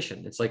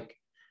conversation. It's like,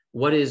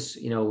 what is,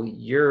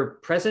 your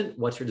present,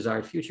 what's your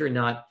desired future,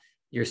 not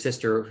your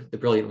sister, the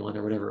brilliant one,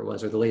 or whatever it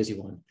was, or the lazy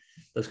one.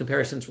 Those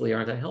comparisons really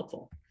aren't that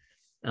helpful.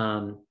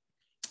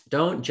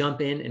 Don't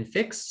jump in and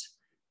fix,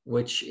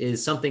 which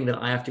is something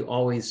that I have to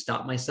always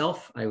stop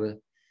myself. I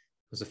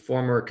was a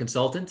former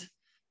consultant,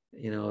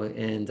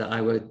 and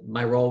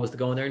my role was to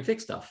go in there and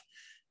fix stuff.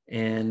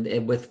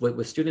 And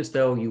with students,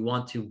 though, you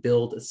want to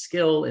build a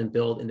skill and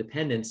build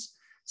independence.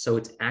 So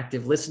it's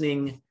active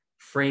listening,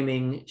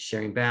 framing,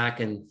 sharing back.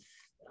 And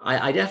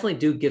I definitely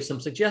do give some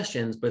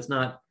suggestions, but it's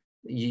not,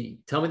 you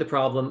tell me the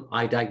problem,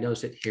 I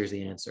diagnose it, here's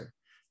the answer.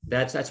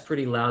 That's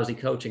pretty lousy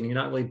coaching. You're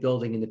not really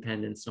building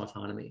independence and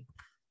autonomy.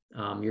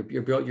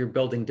 You're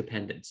building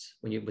dependence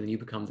when you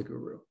become the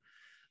guru.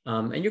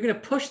 And you're going to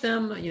push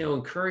them,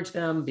 encourage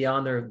them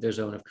beyond their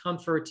zone of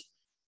comfort,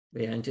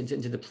 and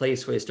into the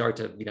place where they start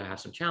to have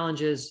some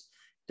challenges,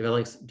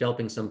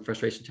 developing some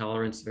frustration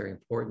tolerance, very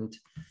important.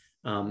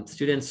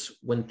 Students,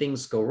 when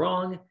things go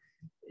wrong,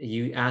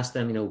 you ask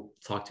them,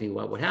 talk to me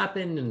what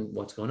happened and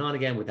what's going on,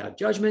 again, without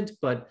judgment,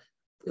 but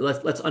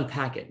let's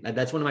unpack it.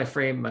 That's one of my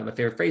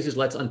favorite phrases.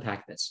 Let's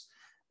unpack this.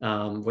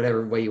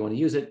 Whatever way you want to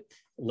use it,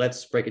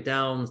 let's break it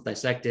down, let's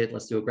dissect it,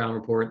 let's do a ground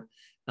report.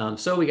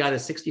 So we got a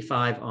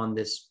 65 on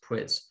this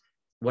quiz.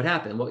 What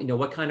happened? Well,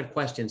 what kind of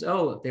questions?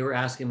 Oh, they were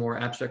asking more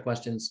abstract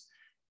questions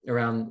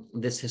around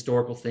this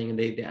historical thing,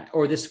 and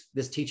or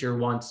this teacher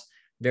wants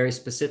very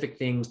specific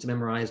things to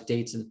memorize,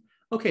 dates, and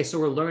okay, so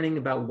we're learning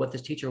about what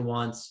this teacher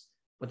wants,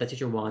 what that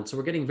teacher wants. So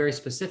we're getting very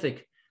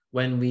specific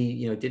when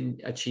we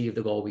didn't achieve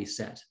the goal we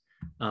set.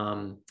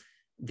 One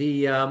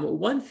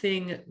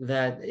thing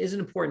that is an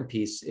important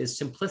piece is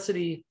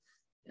simplicity.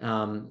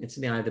 It's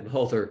in the eye of the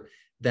beholder,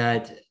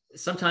 that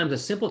sometimes a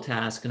simple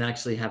task can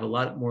actually have a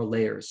lot more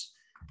layers.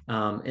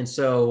 And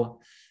so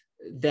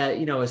that,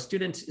 a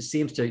student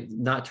seems to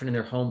not turn in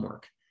their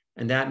homework.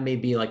 And that may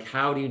be like,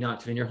 how do you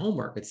not turn in your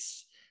homework?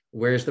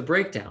 Where's the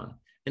breakdown?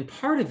 And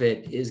part of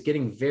it is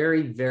getting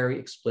very, very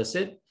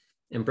explicit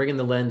and bringing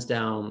the lens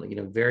down,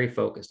 very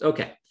focused.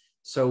 Okay,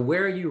 so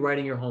where are you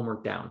writing your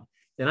homework down?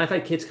 And I've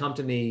had kids come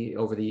to me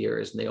over the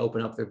years and they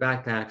open up their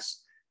backpacks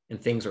and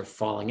things are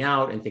falling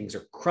out and things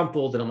are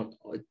crumpled. And I'm like,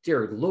 oh,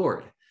 dear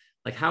Lord,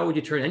 like, how would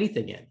you turn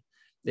anything in?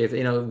 If,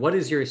 what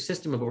is your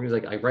system of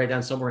organization? Like, I write it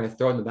down somewhere and I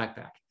throw it in the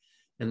backpack.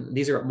 And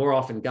these are more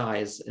often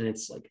guys. And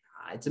it's like,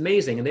 it's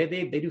amazing. And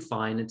they do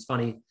fine. It's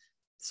funny.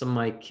 Some of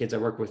my kids I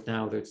work with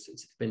now,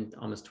 it's been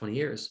almost 20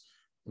 years.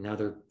 And now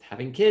they're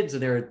having kids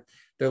and they're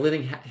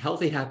living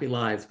healthy, happy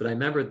lives. But I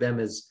remember them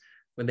as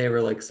when they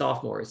were like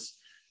sophomores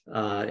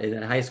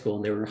in high school,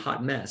 and they were a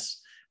hot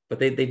mess. But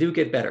they do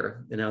get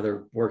better. And now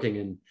they're working.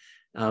 And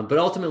but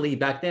ultimately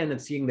back then,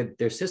 it's seeing that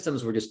their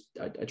systems were just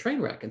a train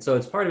wreck. And so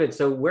it's part of it.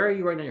 So where are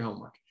you writing down your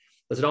homework?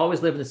 Does it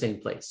always live in the same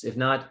place? If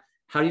not,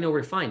 how do you know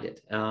where to find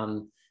it?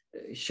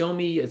 Show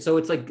me. So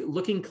it's like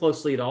looking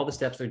closely at all the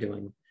steps they're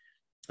doing.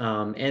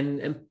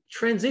 And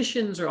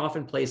transitions are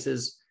often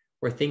places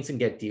where things can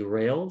get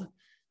derailed.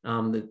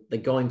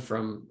 Like going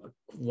from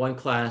one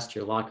class to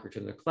your locker to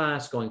another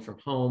class, going from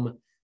home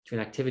to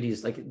an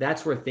activities, like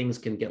that's where things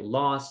can get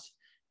lost,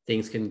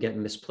 things can get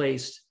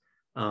misplaced.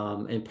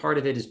 And part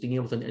of it is being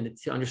able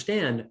to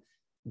understand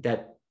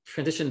that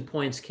transition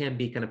points can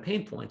be kind of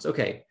pain points.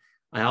 Okay,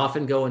 I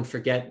often go and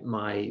forget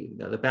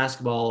the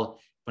basketball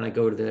when I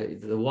go to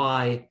the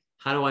Y.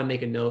 How do I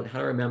make a note? How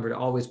do I remember to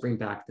always bring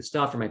back the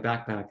stuff in my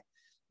backpack?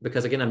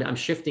 Because again, I'm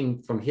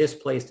shifting from his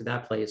place to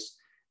that place.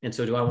 And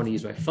so do I want to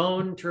use my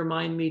phone to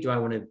remind me? Do I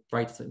want to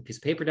write a piece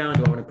of paper down?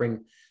 Do I want to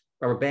bring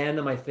rubber band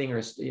on my thing,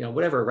 or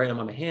whatever, write them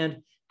on my hand?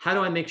 How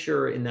do I make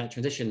sure in that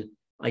transition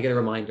I get a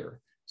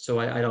reminder so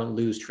I don't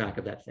lose track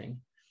of that thing?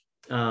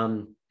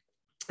 And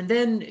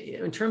then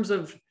in terms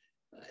of,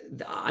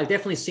 I've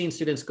definitely seen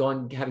students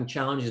having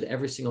challenges at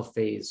every single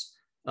phase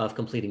of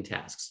completing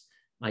tasks.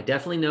 I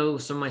definitely know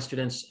some of my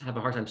students have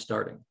a hard time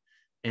starting,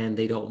 and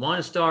they don't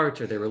want to start,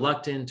 or they're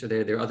reluctant, or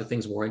there are other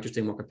things more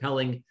interesting, more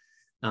compelling.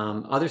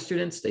 Other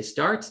students, they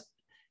start,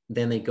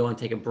 then they go and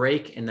take a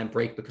break, and that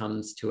break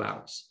becomes 2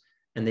 hours,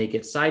 and they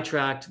get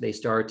sidetracked. One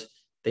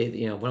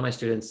of my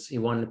students, he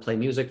wanted to play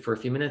music for a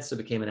few minutes, so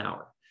it became an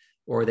hour.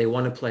 Or they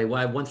want to play,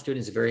 one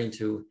student is very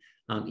into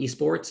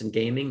esports and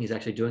gaming. He's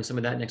actually doing some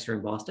of that next year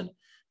in Boston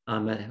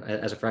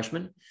as a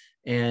freshman.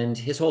 And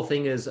his whole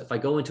thing is, if I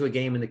go into a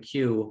game in the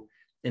queue,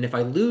 and if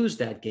I lose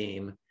that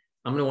game,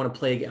 I'm going to want to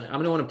play again. I'm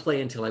going to want to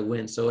play until I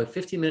win. So a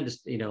 15 minutes,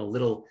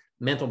 little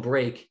mental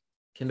break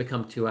can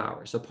become 2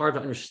 hours. So part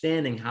of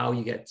understanding how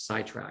you get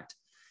sidetracked.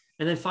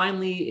 And then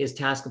finally is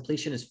task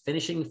completion, is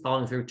finishing,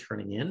 following through,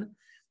 turning in.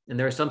 And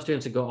there are some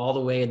students that go all the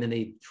way and then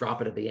they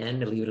drop it at the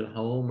end and leave it at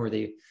home, or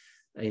they,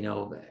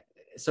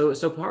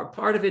 so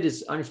part of it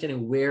is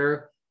understanding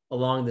where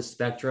along the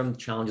spectrum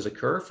challenges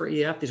occur for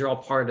EF. These are all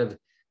part of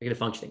executive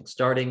functioning: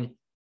 starting,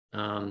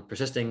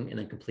 persisting, and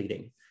then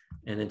completing,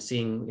 and then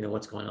seeing,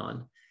 what's going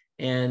on.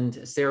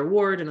 And Sarah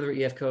Ward, another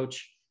EF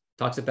coach,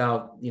 talks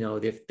about,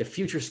 the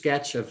future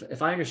sketch of,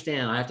 if I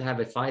understand I have to have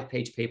a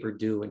 5-page paper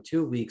due in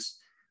 2 weeks,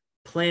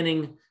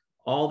 planning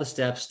all the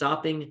steps,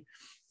 stopping.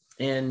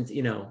 And,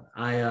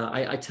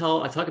 I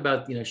talk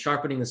about,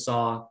 sharpening the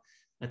saw.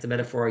 That's a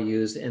metaphor I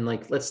use. And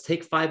like, let's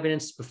take 5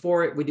 minutes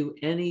before we do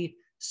any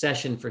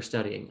session for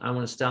studying. I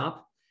want to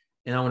stop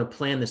and I want to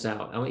plan this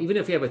out. Even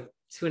if we have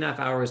 2.5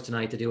 hours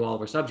tonight to do all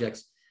of our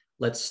subjects,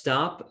 let's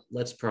stop,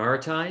 let's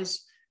prioritize.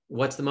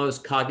 What's the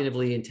most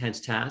cognitively intense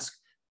task?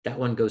 That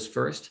one goes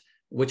first.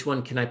 Which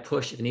one can I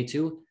push if I need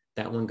to?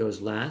 that one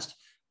goes last.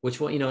 Which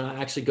one, and I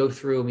actually go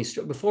through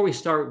and before we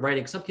start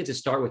writing, some kids just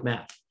start with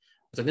math.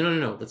 It's like,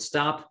 no, let's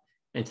stop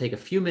and take a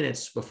few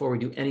minutes before we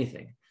do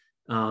anything.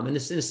 And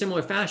this in a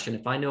similar fashion,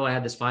 if I know I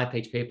have this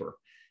 5-page paper,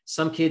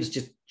 some kids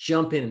just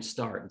jump in and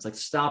start. It's like,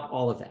 stop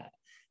all of that.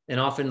 And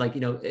often, like,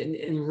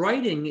 and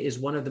writing is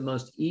one of the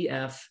most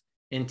EF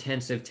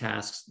intensive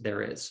tasks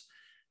there is.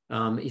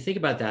 You think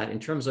about that in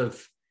terms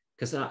of,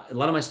 because a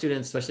lot of my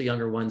students, especially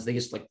younger ones, they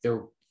just like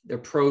their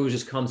prose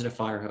just comes in a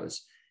fire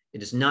hose.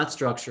 It is not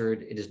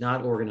structured. It is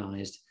not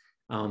organized.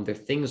 Their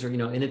things are,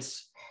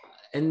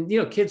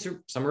 kids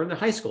are, some are in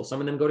high school, some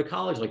of them go to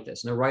college like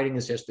this, and their writing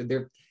is just,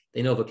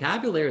 they know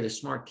vocabulary, they're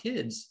smart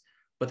kids,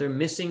 but they're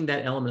missing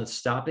that element of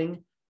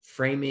stopping,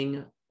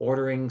 framing,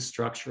 ordering,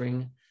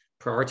 structuring,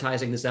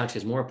 prioritizing. This actually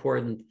is more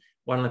important.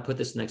 Why don't I put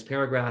this in the next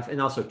paragraph?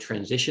 And also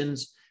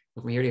transitions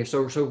from here to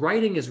here. So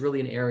writing is really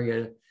an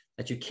area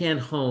that you can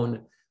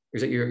hone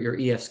your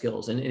EF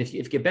skills. And if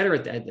you get better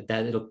at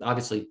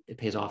that, it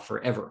pays off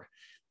forever.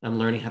 I'm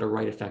learning how to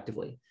write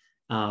effectively.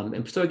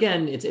 And so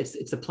again,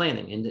 it's the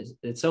planning. And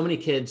it's so many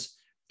kids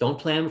don't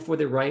plan before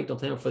they write, don't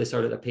plan before they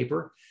start a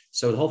paper.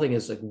 So the whole thing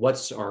is like,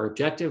 what's our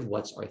objective?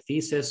 What's our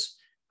thesis?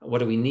 What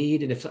do we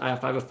need? And if I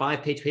have a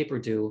 5-page paper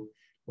due,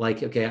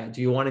 like, okay,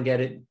 do you want to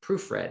get it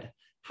proofread?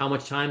 How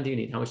much time do you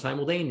need? How much time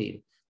will they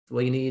need?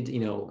 Well, you need,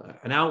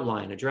 an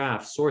outline, a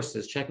draft,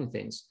 sources, checking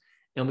things.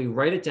 And we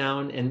write it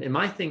down. And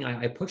my thing,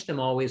 I push them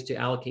always to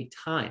allocate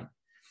time.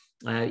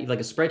 Like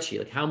a spreadsheet,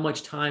 like how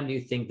much time do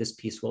you think this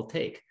piece will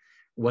take,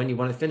 when you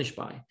want to finish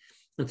by?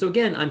 And so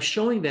again, I'm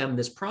showing them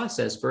this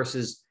process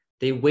versus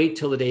they wait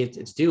till the day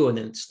it's due and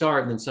then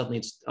start, and then suddenly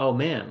it's, oh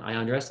man, I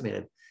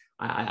underestimated.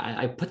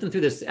 I put them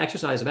through this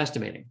exercise of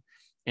estimating.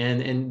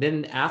 And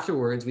then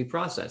afterwards we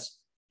process,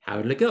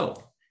 how did it go?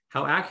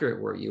 How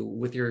accurate were you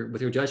with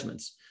your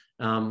judgments?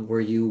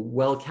 Were you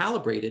well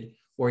calibrated?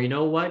 Or you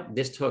know what,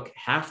 this took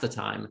half the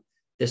time,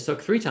 this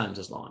took 3 times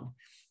as long.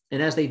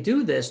 And as they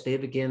do this, they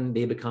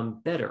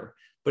become better.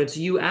 But it's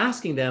you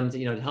asking them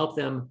to help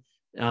them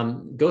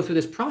go through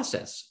this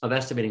process of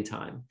estimating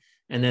time,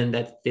 and then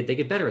that they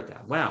get better at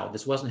that. Wow,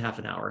 this wasn't half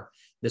an hour,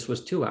 this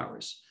was 2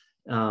 hours.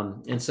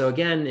 And so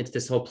again, it's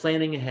this whole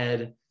planning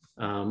ahead.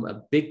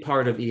 A big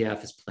part of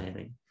EF is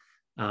planning.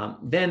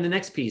 Then the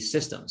next piece,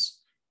 systems.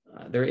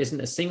 There isn't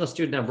a single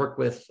student I've worked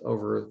with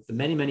over the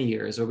many, many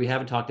years where we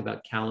haven't talked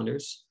about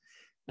calendars,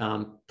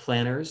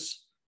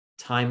 planners,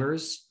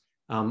 timers.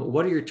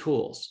 What are your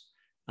tools?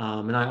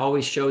 And I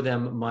always show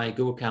them my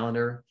Google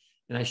Calendar,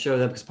 and I show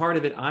them, because part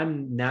of it,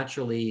 I'm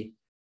naturally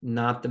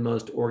not the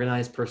most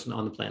organized person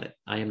on the planet.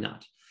 I am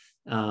not.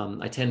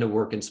 I tend to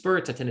work in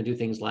spurts. I tend to do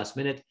things last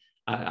minute.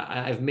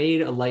 I've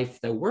made a life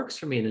that works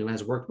for me and it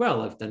has worked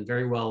well. I've done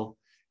very well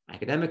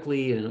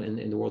academically and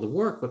in the world of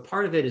work, but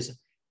part of it is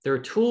there are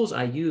tools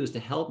I use to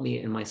help me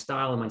in my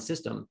style and my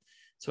system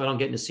so I don't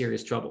get into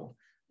serious trouble.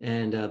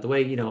 And the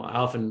way,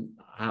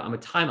 I'm a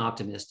time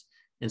optimist.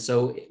 And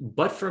so,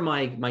 but for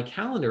my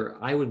calendar,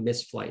 I would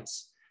miss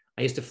flights.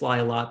 I used to fly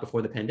a lot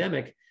before the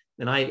pandemic.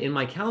 And in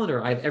my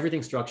calendar, I have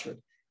everything structured.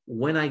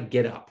 When I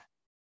get up,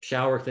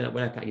 shower, clean up,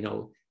 when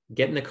I,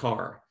 get in the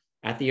car,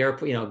 at the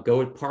airport,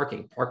 go to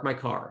parking, park my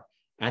car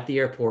at the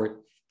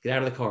airport, get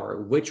out of the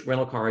car, which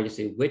rental car you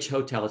see, which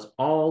hotel, it's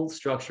all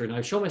structured. And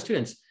I show my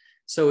students.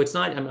 So it's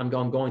not, I'm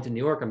going to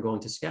New York, I'm going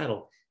to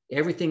Seattle.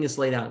 Everything is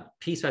laid out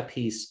piece by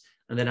piece.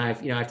 And then I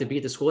have to be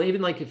at the school.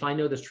 Even like if I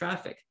know there's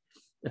traffic,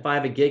 if I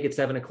have a gig at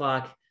 7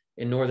 o'clock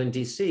in Northern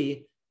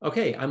DC,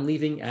 okay, I'm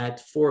leaving at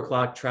 4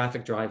 o'clock,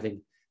 traffic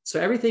driving. So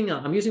everything,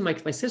 I'm using my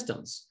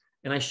systems.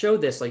 And I show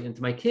this like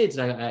to my kids,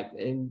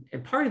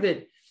 and part of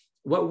it,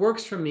 what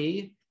works for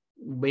me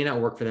may not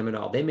work for them at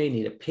all. They may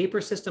need a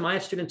paper system. I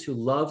have students who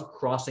love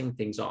crossing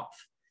things off.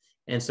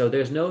 And so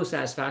there's no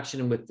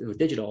satisfaction with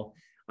digital.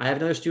 I have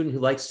another student who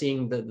likes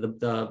seeing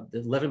the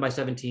 11 by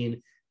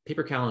 17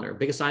 paper calendar.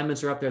 Big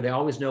assignments are up there. They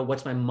always know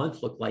what's my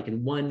month look like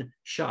in one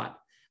shot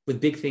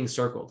with big things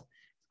circled.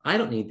 I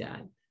don't need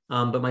that.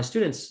 But my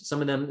students,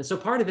 some of them, so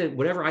part of it,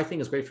 whatever I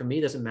think is great for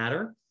me doesn't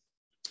matter.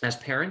 As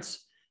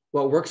parents,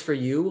 what works for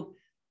you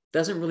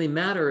doesn't really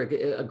matter.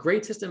 A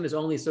great system is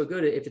only so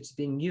good if it's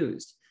being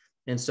used.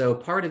 And so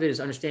part of it is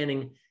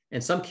understanding,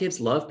 and some kids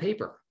love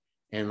paper.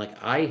 And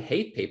like, I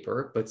hate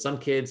paper, but some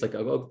kids like,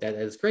 oh, that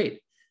is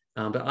great.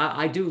 But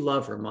I do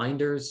love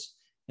reminders,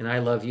 and I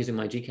love using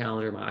my G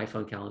calendar, my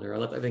iPhone calendar. I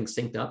love everything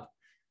synced up.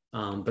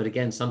 But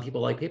again, some people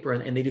like paper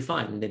and they do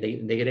fine, and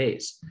they get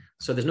A's.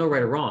 So there's no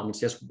right or wrong. It's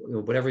just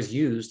whatever's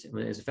used and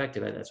is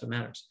effective. That's what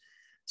matters.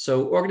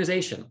 So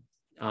organization,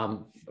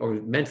 or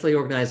mentally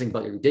organizing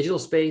about your digital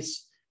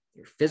space,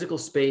 your physical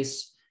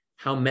space,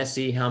 how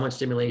messy, how much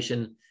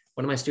stimulation.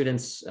 One of my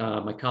students,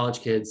 my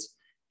college kids,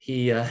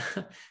 he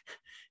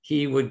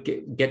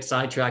would get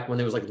sidetracked when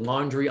there was like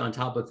laundry on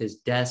top of his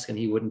desk and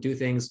he wouldn't do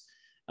things.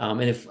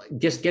 And if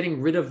just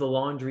getting rid of the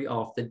laundry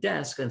off the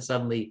desk, and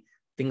suddenly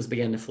things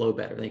began to flow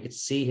better. They could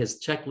see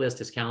his checklist,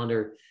 his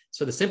calendar.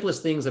 So the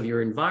simplest things of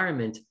your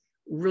environment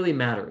really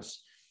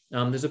matters.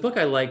 There's a book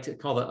I liked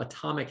called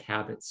Atomic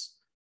Habits.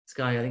 This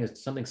guy, I think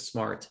it's something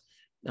smart.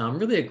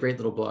 Really a great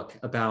little book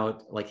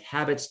about like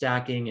habit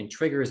stacking and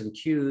triggers and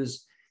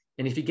cues.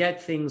 And if you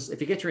get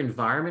your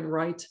environment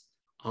right,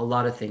 a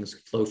lot of things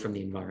flow from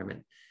the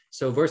environment.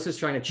 So versus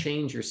trying to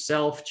change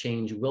yourself,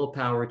 change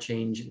willpower,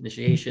 change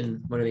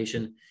initiation,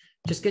 motivation,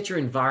 just get your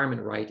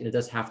environment right, and it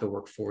does have to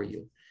work for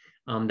you.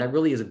 That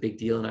really is a big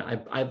deal,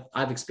 and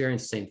I've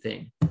experienced the same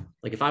thing.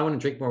 Like if I want to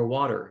drink more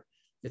water,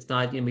 it's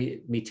not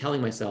me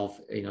telling myself,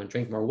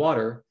 drink more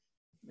water.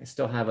 I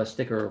still have a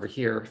sticker over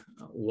here,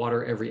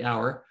 water every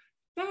hour.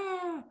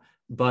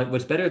 But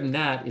what's better than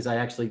that is I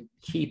actually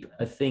keep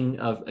a thing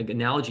of an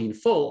analogy in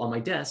full on my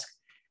desk,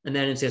 and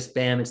then it's just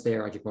bam, it's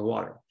there. I drink more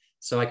water.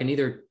 So I can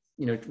either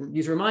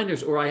use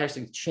reminders, or I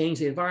actually change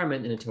the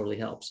environment, and it totally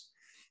helps.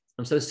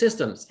 So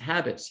systems,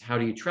 habits, how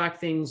do you track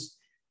things?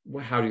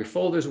 How do your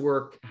folders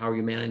work? How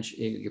you manage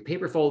your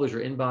paper folders,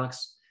 your inbox?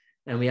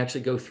 And we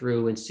actually go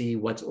through and see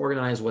what's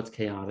organized, what's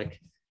chaotic,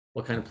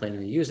 what kind of planner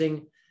you're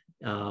using,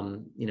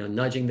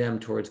 nudging them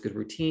towards good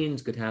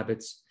routines, good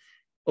habits.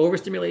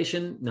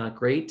 Overstimulation, not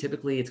great.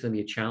 Typically, it's going to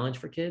be a challenge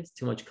for kids,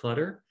 too much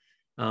clutter.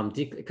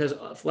 Because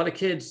for a lot of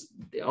kids,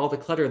 all the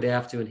clutter, they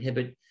have to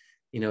inhibit,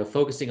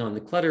 focusing on the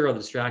clutter or the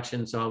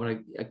distraction. So I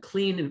want to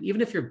clean, and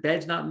even if your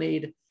bed's not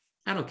made,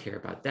 I don't care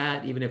about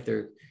that. Even if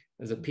there's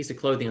a piece of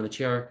clothing on the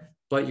chair,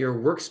 but your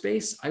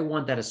workspace, I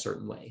want that a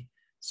certain way.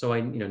 So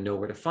I know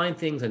where to find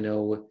things. I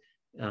know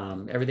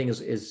everything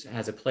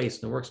has a place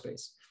in the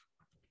workspace.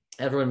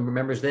 Everyone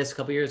remembers this a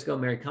couple of years ago,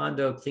 Marie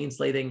Kondo, clean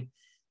slating.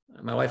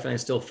 My wife and I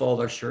still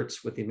fold our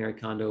shirts with the Marie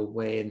Kondo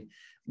way, and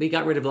we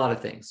got rid of a lot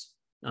of things.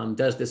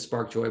 Does this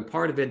spark joy?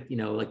 Part of it,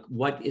 like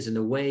what is in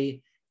the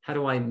way? How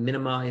do I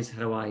minimize?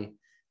 How do I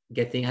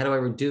get things? How do I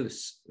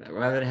reduce?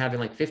 Rather than having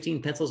like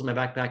 15 pencils in my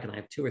backpack and I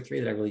have 2 or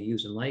 3 that I really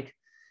use and like,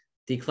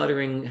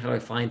 decluttering, how do I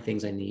find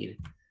things I need?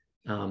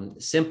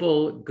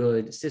 Simple,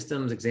 good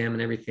systems,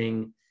 examine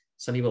everything.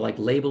 Some people like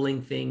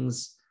labeling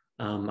things.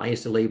 I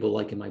used to label,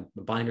 like in my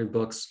binder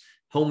books,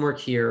 homework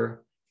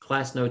here,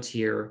 class notes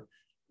here,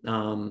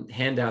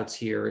 handouts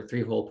here,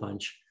 3-hole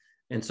punch.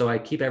 And so I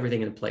keep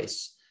everything in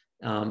place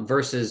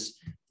versus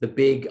the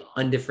big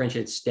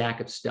undifferentiated stack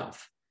of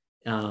stuff.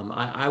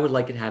 I would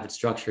like to have it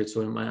structured.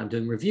 So when I'm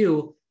doing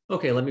review,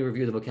 okay, let me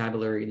review the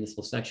vocabulary in this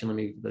little section.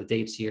 The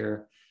dates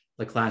here,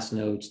 the class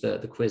notes,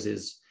 the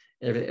quizzes,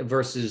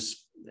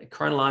 versus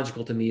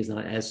chronological to me is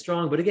not as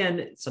strong. But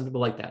again, some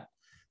people like that.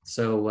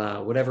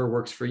 So whatever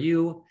works for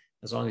you,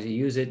 as long as you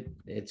use it,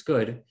 it's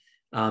good.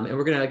 And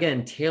we're going to,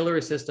 again, tailor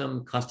a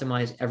system,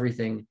 customize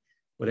everything.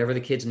 Whatever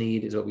the kids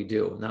need is what we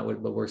do, not what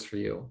works for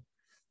you.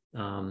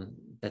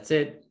 That's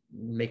it.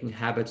 Making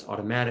habits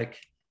automatic,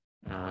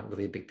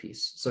 really a big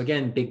piece. So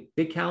again,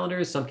 big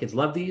calendars. Some kids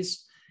love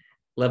these.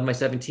 11 by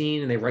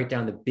 17, and they write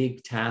down the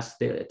big task,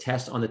 the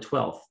test on the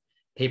 12th,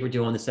 paper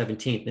due on the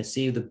 17th. And they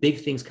see the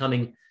big things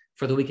coming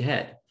for the week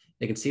ahead.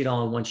 They can see it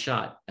all in one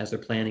shot as they're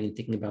planning and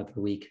thinking about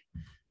their week.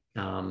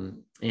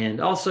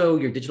 And also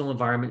your digital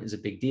environment is a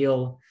big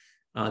deal.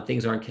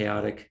 Things aren't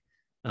chaotic.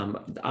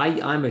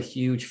 I'm a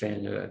huge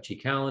fan of G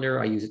Calendar.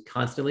 I use it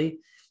constantly.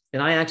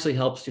 And I actually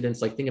help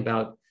students think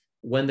about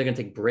when they're going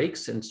to take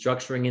breaks and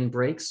structuring in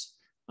breaks.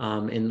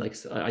 And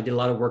I did a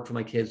lot of work for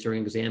my kids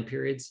during exam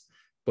periods,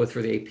 both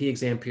for the AP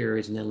exam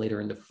periods and then later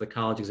in the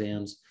college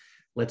exams.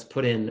 Let's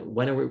put in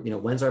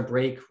when's our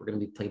break? We're going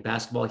to be playing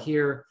basketball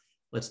here.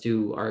 Let's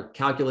do our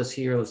calculus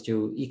here. Let's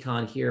do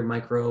econ here,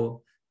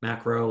 micro,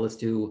 macro. Let's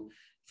do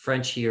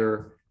French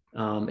here.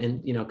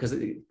 Because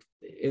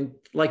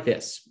like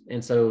this.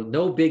 And so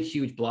no big,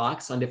 huge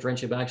blocks on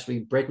differentiate, but actually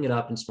breaking it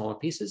up in smaller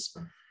pieces.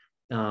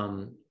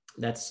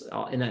 That's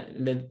and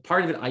then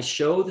part of it, I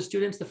show the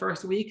students the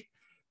first week,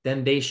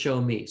 then they show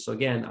me. So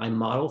again, I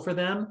model for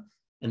them,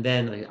 and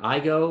then I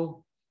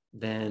go,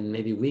 then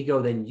maybe we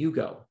go, then you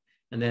go.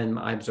 And then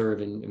I observe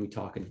and we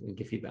talk and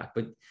give feedback.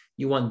 But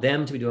you want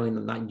them to be doing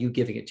them, not you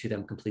giving it to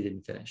them completed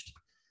and finished.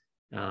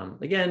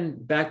 Again,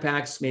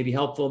 backpacks may be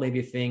helpful, maybe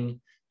a thing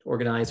to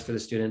organize for the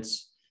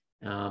students.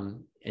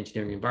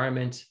 Engineering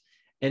environment.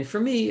 And for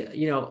me,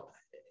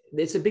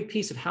 it's a big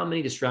piece of how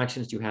many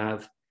distractions do you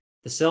have.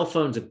 The cell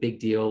phone is a big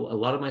deal. A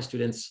lot of my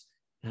students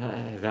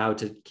have vowed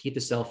to keep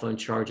the cell phone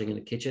charging in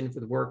the kitchen for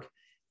the work.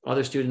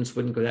 Other students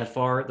wouldn't go that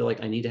far. They're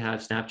like, I need to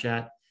have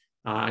Snapchat.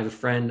 I have a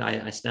friend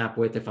I snap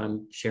with if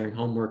I'm sharing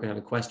homework and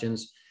having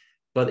questions.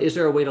 But is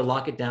there a way to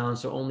lock it down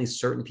so only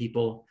certain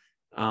people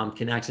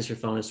can access your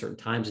phone at certain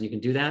times? And you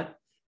can do that.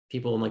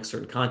 People in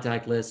certain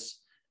contact lists.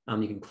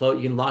 You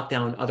can lock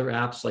down other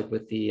apps, like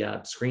with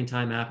the screen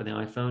time app in the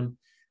iPhone,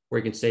 where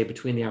you can say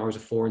between the hours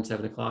of 4 and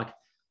 7 o'clock,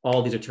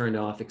 all these are turned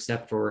off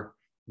except for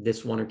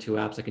this 1 or 2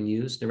 apps I can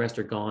use. The rest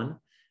are gone.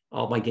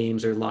 All my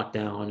games are locked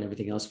down.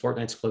 Everything else,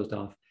 Fortnite's closed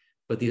off.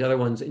 But these other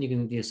ones, and you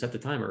can set the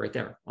timer right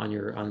there on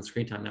the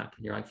screen time app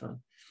on your iPhone.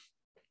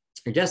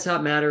 Your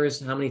desktop matters.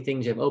 How many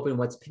things you have open?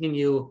 What's pinging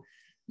you?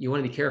 You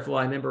want to be careful.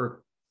 I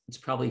remember it's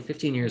probably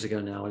 15 years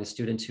ago now. I had a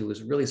student who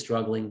was really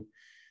struggling.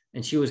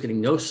 And she was getting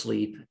no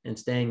sleep and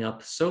staying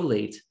up so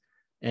late.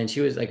 And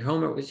she was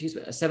homework, she's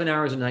 7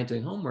 hours a night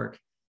doing homework.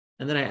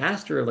 And then I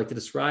asked her to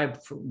describe,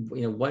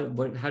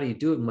 how do you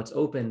do it and what's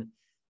open?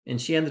 And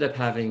she ended up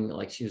having,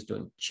 like, she was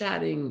doing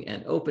chatting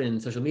and open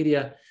social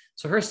media.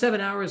 So her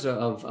 7 hours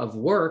of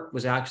work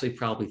was actually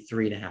probably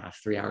 3.5,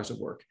 3 hours of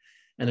work.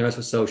 And the rest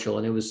was social.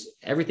 And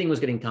everything was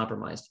getting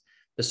compromised.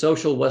 The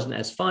social wasn't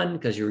as fun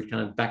because you were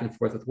kind of back and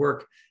forth with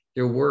work.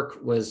 Your work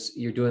was,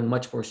 you're doing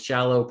much more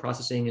shallow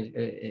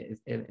processing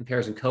and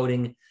pairs and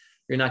coding.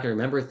 You're not going to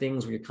remember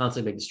things when you're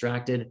constantly being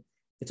distracted.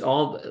 It's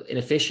all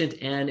inefficient,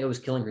 and it was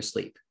killing her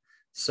sleep.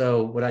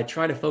 So what I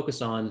try to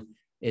focus on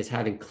is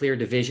having clear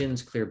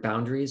divisions, clear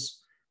boundaries,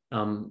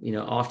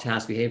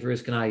 off-task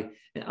behaviors. And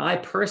I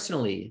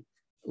personally,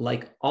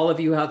 like all of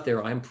you out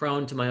there, I'm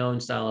prone to my own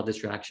style of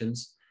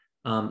distractions.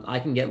 I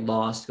can get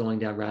lost going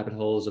down rabbit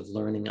holes of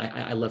learning.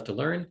 I love to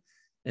learn,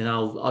 and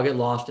I'll get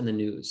lost in the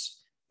news,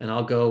 and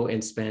I'll go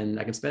and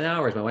I can spend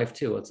hours, my wife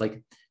too. It's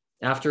like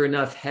after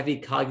enough heavy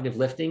cognitive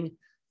lifting,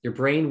 your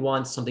brain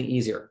wants something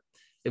easier.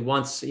 It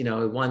wants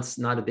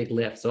not a big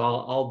lift. So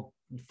I'll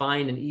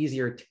find an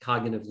easier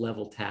cognitive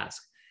level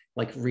task,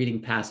 like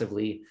reading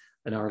passively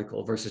an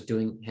article versus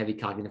doing heavy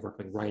cognitive work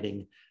like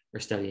writing or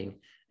studying.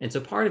 And so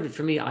part of it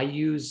for me, I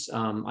use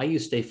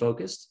Stay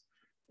Focused.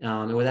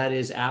 And what that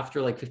is,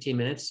 after like 15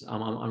 minutes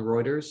on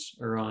Reuters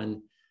or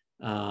on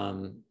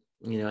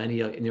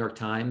any New York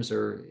Times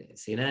or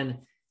CNN,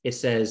 it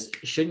says,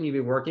 shouldn't you be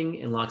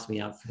working? And locks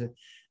me out.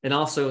 And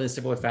also in a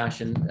similar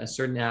fashion,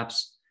 certain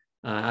apps,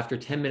 after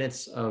 10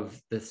 minutes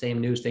of the same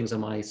news things on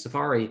my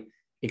Safari,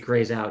 it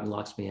grays out and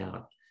locks me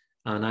out.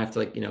 And I have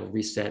to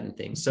reset and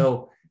things.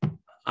 So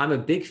I'm a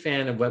big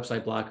fan of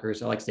website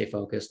blockers. I like Stay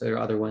Focused. There are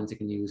other ones you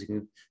can use.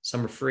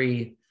 Some are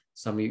free,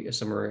 some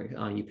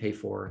are you pay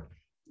for.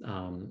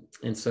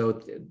 And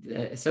so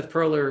Seth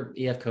Perler,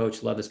 EF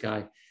coach, love this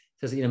guy,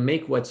 says,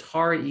 make what's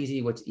hard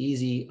easy, what's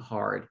easy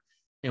hard.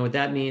 And what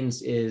that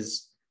means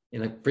is,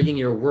 bringing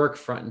your work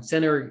front and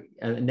center,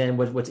 and then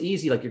what's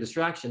easy, like your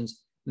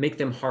distractions, make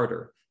them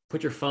harder.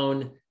 Put your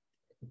phone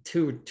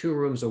two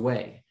rooms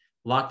away.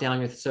 Lock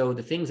down so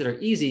the things that are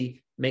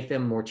easy, make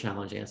them more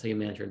challenging. That's how you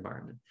manage your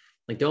environment.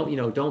 Like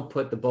don't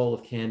put the bowl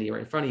of candy right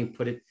in front of you.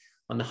 Put it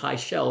on the high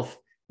shelf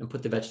and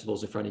put the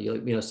vegetables in front of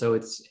you. So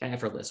it's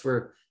effortless.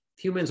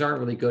 Humans aren't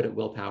really good at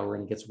willpower,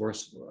 and it gets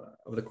worse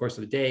over the course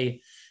of the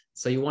day.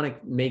 So you want to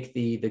make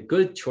the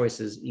good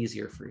choices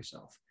easier for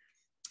yourself.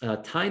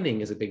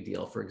 Timing is a big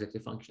deal for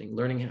executive functioning.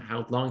 Learning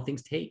how long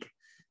things take.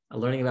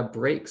 Learning about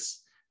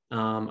breaks.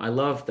 I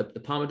love the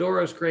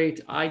Pomodoro is great.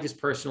 I just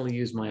personally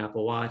use my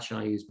Apple Watch, and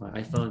I use my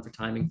iPhone for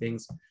timing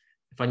things.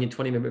 If I need a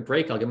 20-minute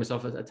break, I'll give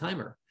myself a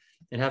timer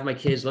and have my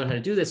kids learn how to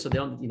do this. So they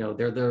don't,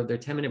 their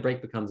 10-minute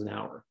break becomes an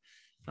hour.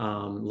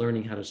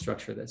 Learning how to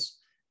structure this.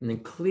 And then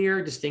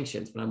clear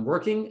distinctions. When I'm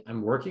working,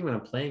 I'm working. When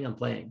I'm playing, I'm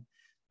playing.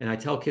 And I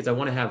tell kids I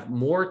want to have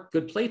more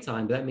good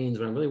playtime, but that means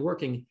when I'm really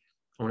working,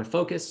 I want to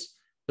focus,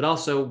 but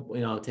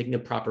also, taking a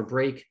proper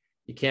break.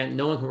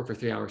 No one can work for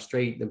 3 hours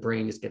straight. The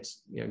brain just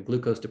gets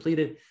glucose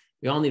depleted.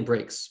 We all need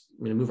breaks.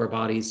 We're going to move our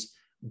bodies,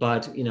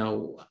 but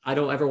I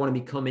don't ever want to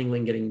be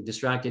commingling, getting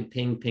distracted,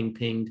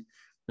 pinged.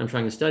 I'm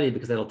trying to study,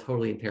 because that'll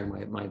totally impair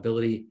my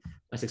ability,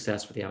 my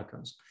success with the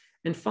outcomes.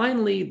 And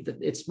finally,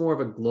 it's more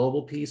of a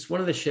global piece. One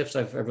of the shifts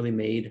I've really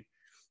made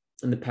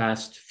in the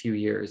past few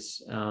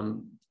years,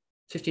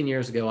 15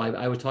 years ago,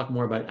 I would talk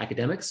more about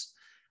academics.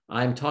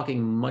 I'm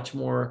talking much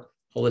more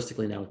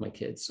holistically now with my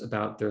kids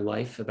about their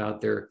life,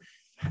 about their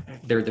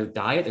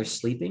diet, their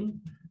sleeping,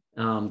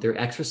 their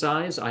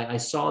exercise. I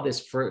saw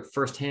this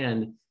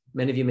firsthand.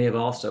 Many of you may have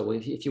also.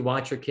 If you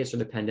watch your kids from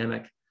the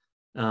pandemic,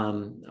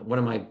 one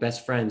of my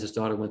best friends, his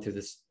daughter went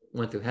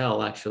through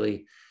hell,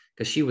 actually,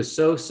 because she was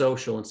so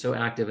social and so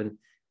active,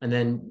 and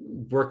then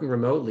working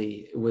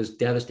remotely was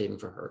devastating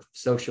for her,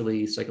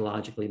 socially,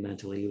 psychologically,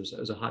 mentally. It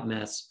was a hot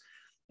mess.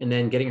 And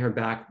then getting her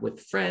back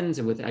with friends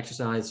and with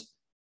exercise,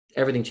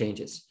 everything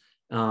changes.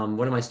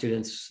 One of my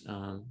students,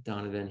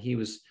 Donovan, he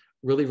was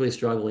really, really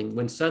struggling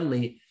when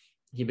suddenly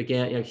he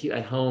began, he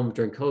at home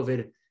during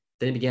COVID,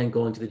 then he began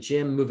going to the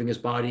gym, moving his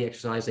body,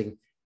 exercising,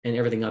 and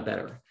everything got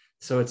better.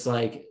 So it's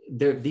like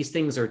these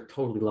things are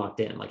totally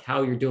locked in. Like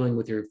how you're doing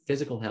with your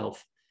physical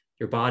health,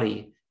 your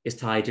body is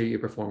tied to your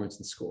performance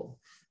in school.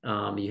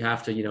 You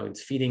have to,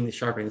 it's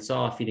sharpening the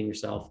saw, feeding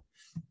yourself.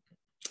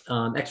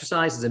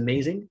 Exercise is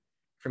amazing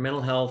for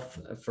mental health,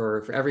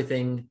 for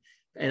everything,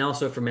 and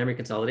also for memory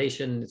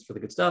consolidation. It's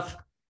really good stuff.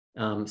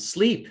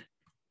 Sleep,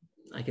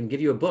 I can give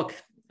you a book,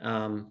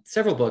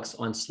 several books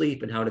on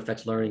sleep and how it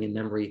affects learning and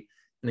memory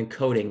and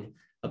encoding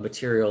of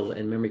material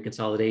and memory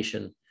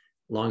consolidation,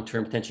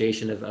 long-term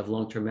potentiation of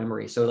long-term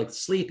memory. So like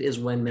sleep is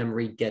when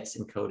memory gets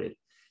encoded.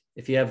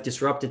 If you have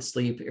disrupted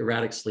sleep,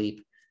 erratic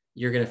sleep,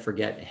 you're going to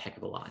forget a heck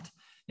of a lot.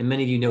 And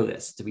many of you know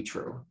this to be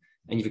true,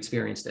 and you've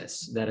experienced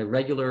this, that a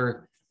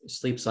regular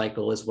sleep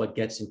cycle is what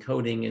gets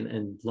encoding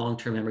and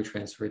long-term memory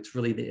transfer. It's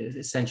really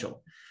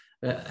essential.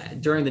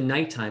 During the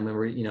nighttime, when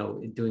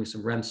we're doing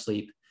some REM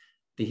sleep,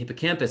 the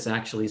hippocampus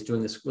actually is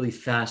doing this really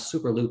fast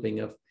super looping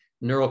of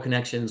neural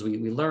connections.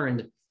 We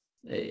learned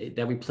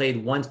that we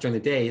played once during the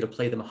day, it'll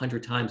play them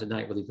 100 times a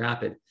night, really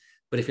rapid.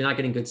 But if you're not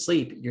getting good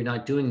sleep, you're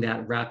not doing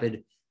that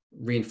rapid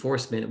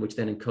reinforcement, which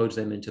then encodes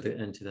them into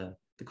the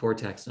the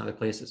cortex and other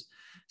places.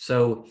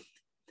 So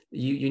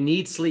you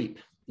need sleep.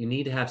 You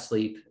need to have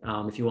sleep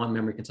if you want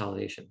memory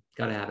consolidation.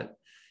 Got to have it.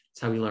 It's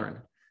how we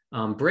learn.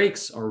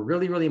 Breaks are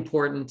really, really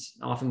important.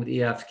 Often with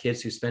EF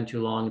kids who spend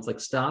too long, it's like,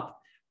 stop.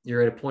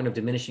 You're at a point of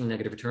diminishing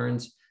negative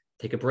returns.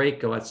 Take a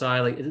break, go outside.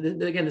 Like,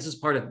 again, this is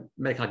part of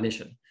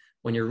metacognition.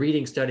 When you're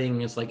reading,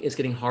 studying, it's like, it's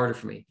getting harder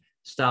for me.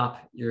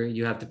 Stop.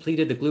 You have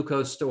depleted the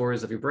glucose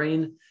stores of your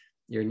brain.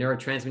 Your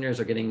neurotransmitters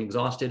are getting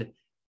exhausted.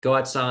 Go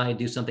outside,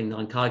 do something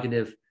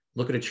non-cognitive,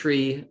 look at a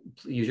tree,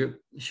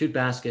 shoot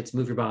baskets,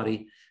 move your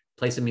body,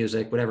 play some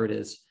music, whatever it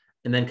is,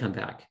 and then come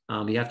back.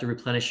 You have to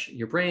replenish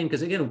your brain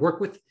because, again,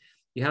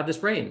 you have this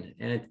brain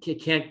and it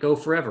can't go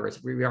forever.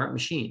 We aren't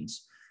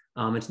machines.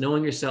 It's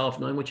knowing yourself,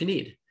 knowing what you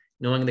need,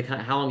 knowing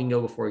how long you can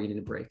go before you need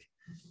a break.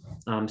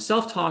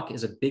 Self-talk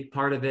is a big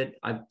part of it.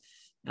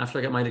 After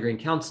I got my degree in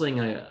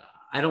counseling,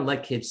 I don't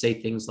let kids say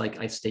things like,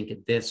 I stink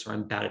at this, or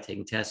I'm bad at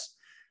taking tests.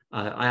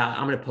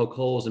 I'm going to poke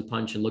holes and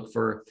punch and look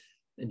for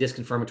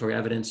disconfirmatory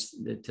evidence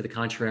to the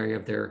contrary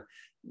of their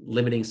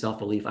limiting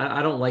self-belief.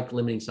 I don't like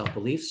limiting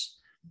self-beliefs,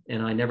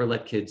 and I never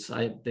let kids,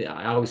 I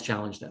always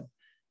challenge them.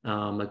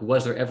 Like,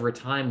 was there ever a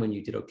time when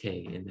you did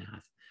okay in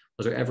math?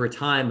 Was there ever a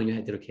time when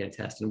you did okay at a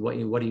test? And what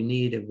do you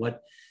need? And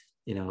what,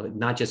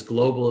 not just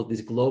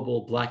these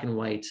global black and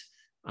white,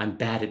 I'm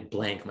bad at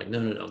blank. I'm like,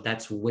 no,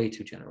 that's way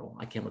too general.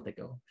 I can't let that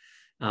go.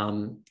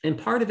 And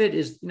part of it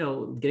is,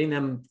 getting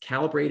them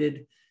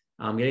calibrated,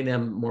 getting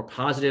them more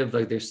positive,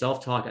 like their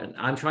self-talk. And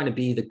I'm trying to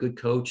be the good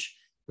coach,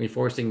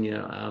 reinforcing,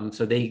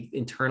 so they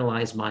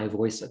internalize my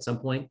voice at some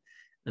point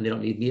and they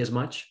don't need me as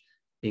much,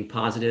 being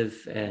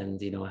positive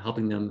and,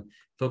 helping them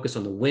focus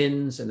on the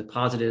wins and the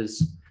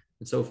positives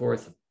and so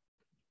forth.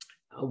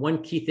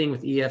 One key thing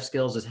with EF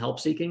skills is help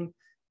seeking,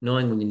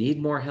 knowing when you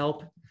need more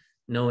help,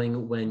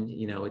 knowing when,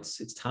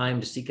 it's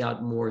time to seek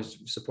out more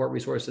support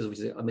resources, which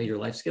is a major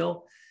life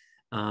skill.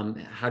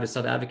 How to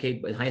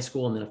self-advocate in high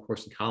school and then of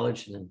course in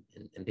college and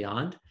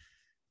beyond.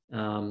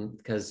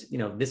 Because,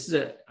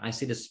 I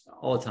see this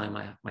all the time,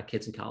 my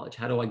kids in college.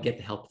 How do I get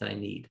the help that I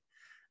need?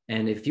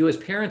 And if you as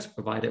parents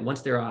provide it,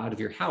 once they're out of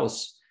your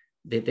house,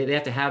 they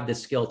have to have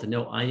this skill to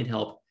know, I need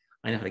help.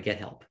 I know how to get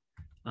help.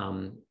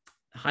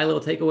 High level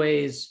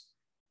takeaways,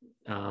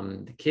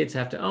 the kids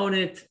have to own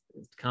it.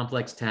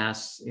 Complex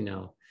tasks,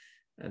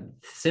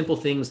 simple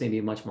things may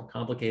be much more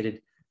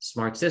complicated.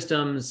 Smart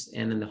systems,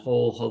 and then the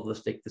whole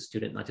holistic, the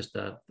student, not just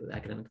the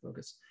academic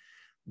focus.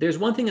 There's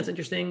one thing that's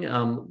interesting.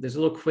 There's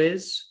a little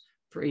quiz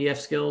for EF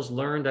skills,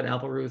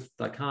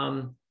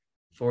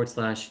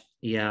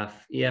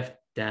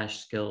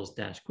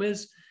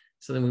 learn.appleruth.com/EF-skills-quiz.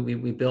 So then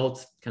we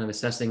built kind of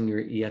assessing your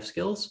EF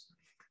skills.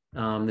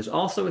 There's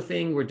also a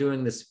thing, we're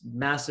doing this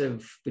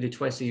massive, we do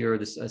twice a year,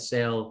 this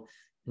sale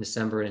in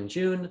December and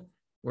June,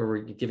 where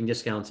we're giving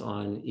discounts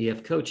on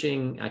EF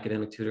coaching,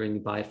 academic tutoring, you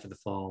buy it for the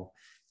fall.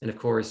 And of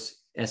course,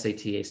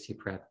 SAT, ACT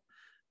prep.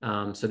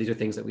 So these are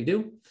things that we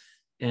do.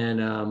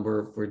 And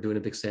we're doing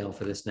a big sale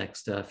for this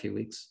next few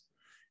weeks.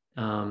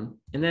 And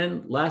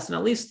then last but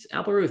not least,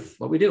 Apple Ruth,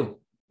 what we do,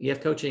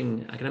 EF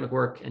coaching, academic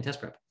work, and test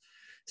prep.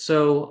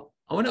 So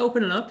I want to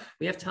open it up.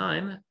 We have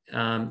time.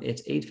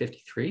 It's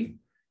 8:53.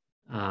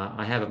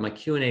 I have my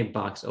Q&A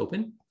box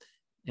open,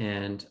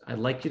 and I'd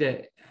like you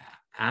to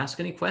ask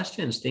any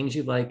questions, things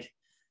you'd like,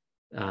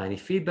 any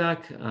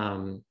feedback,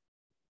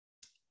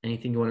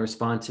 anything you want to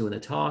respond to in the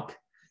talk,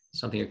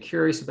 something you're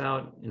curious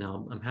about.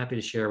 I'm happy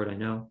to share what I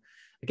know.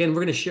 Again,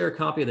 we're going to share a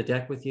copy of the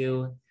deck with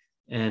you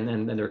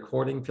and the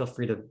recording. Feel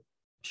free to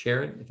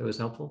share it if it was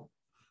helpful,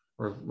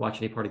 or watch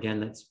any part again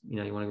that's, you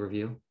want to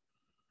review.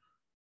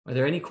 Are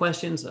there any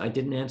questions I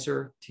didn't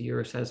answer to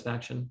your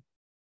satisfaction?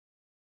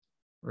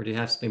 Or do you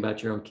have something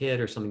about your own kid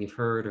or something you've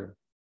heard? Or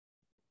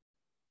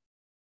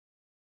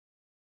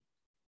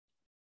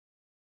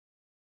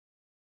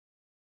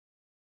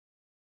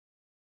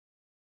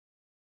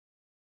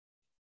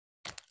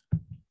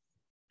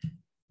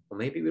well,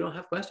 maybe we don't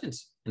have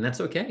questions, and that's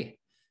okay.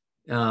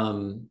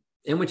 In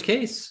which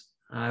case,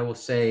 I will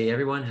say,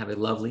 everyone, have a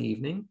lovely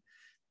evening.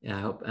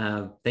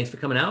 Thanks for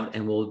coming out,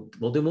 and we'll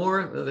do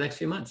more over the next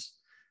few months.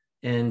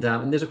 And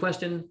there's a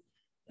question.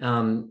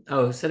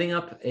 Setting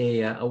up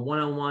a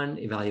one-on-one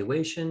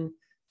evaluation.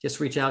 Just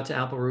reach out to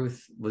Apple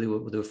Ruth.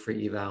 We'll do a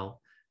free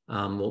eval.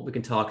 We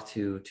can talk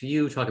to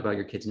you, talk about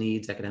your kids'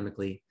 needs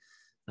academically.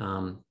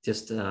 Email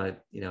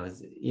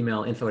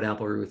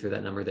info@appleruth or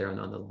that number there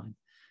on the line.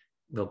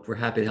 We're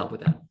happy to help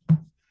with that.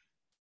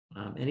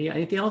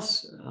 Anything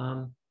else?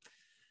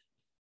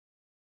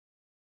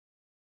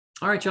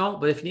 All right, y'all.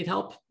 But if you need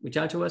help, reach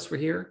out to us. We're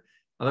here.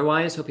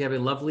 Otherwise, hope you have a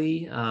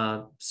lovely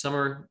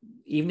summer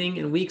evening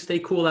and week. Stay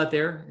cool out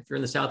there. If you're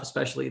in the South,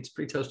 especially, it's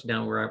pretty toasty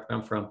down where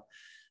I'm from.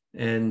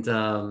 And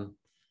how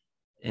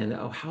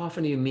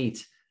often do you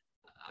meet?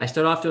 I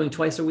start off doing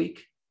twice a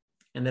week,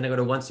 and then I go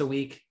to once a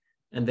week.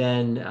 And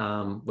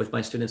then with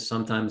my students,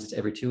 sometimes it's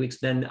every 2 weeks.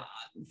 Then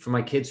for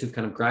my kids who've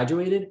kind of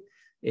graduated,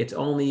 it's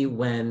only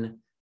when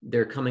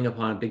they're coming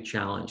upon a big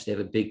challenge. They have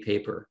a big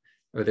paper,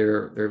 or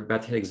they're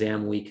about to hit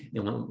exam week.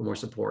 They want more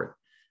support.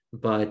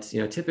 But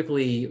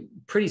typically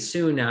pretty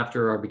soon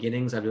after our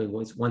beginnings, I'm doing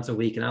once a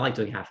week, and I like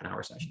doing half an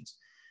hour sessions.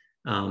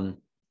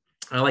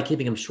 I like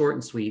keeping them short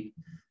and sweet.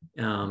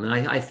 And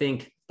I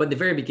think, but in the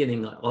very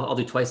beginning, I'll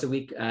do twice a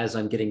week as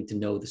I'm getting to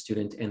know the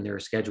student and their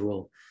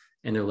schedule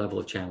and their level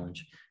of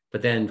challenge.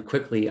 But then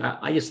quickly,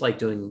 I just like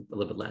doing a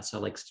little bit less. I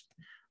like,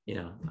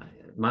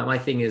 my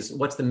thing is,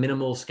 what's the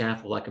minimal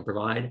scaffold I can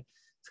provide?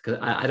 Because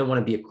I don't want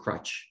to be a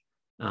crutch.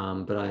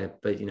 But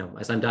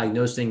as I'm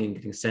diagnosing and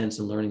getting sense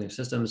and learning their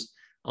systems,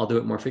 I'll do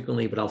it more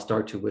frequently, but I'll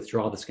start to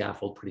withdraw the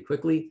scaffold pretty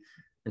quickly.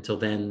 Until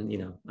then,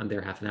 I'm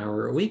there half an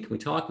hour a week. We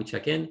talk, we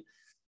check in,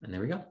 and there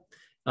we go.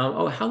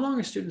 How long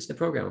are students in the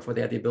program before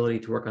they have the ability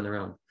to work on their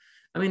own?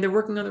 I mean, they're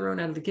working on their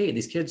own out of the gate.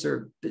 These kids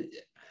are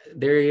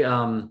very,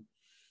 I'm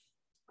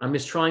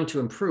just trying to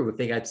improve. If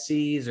they got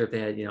C's, or if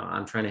they had,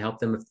 I'm trying to help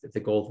them if the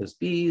goal was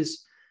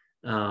B's.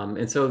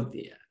 And so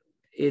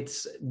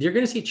you're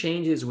going to see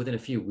changes within a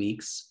few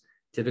weeks,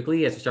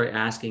 typically, as we start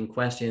asking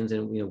questions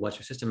and, what's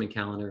your system and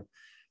calendar.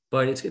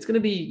 But it's going to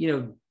be,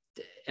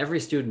 every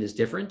student is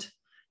different.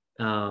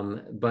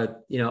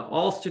 But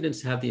all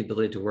students have the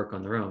ability to work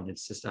on their own.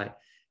 It's just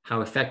how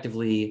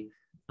effectively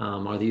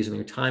are they using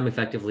their time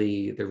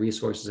effectively, their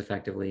resources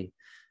effectively.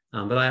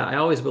 But I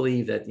always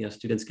believe that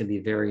students can be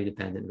very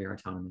independent, very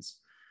autonomous.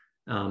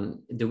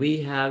 Do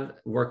we have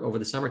work over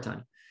the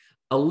summertime?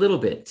 A little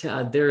bit.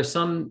 There are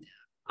some.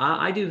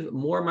 I do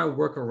more of my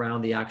work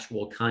around the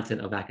actual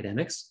content of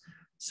academics.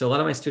 So a lot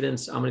of my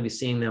students, I'm going to be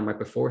seeing them right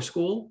before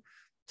school,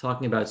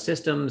 talking about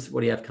systems.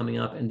 What do you have coming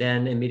up? And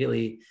then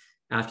immediately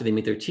after they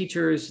meet their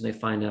teachers and they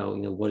find out,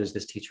 what is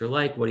this teacher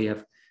like? What do you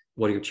have?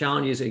 What are your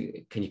challenges?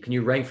 Can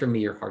you rank for me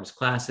your hardest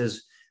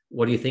classes?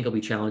 What do you think will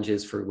be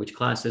challenges for which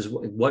classes?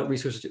 What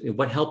resources,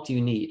 what help do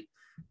you need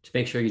to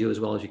make sure you do as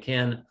well as you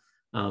can?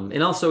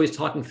 And also he's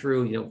talking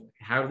through,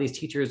 how do these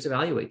teachers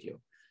evaluate you?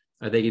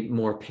 Are they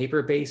more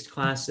paper-based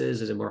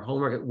classes? Is it more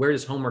homework? Where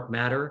does homework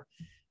matter?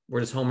 Where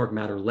does homework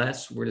matter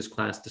less? Where does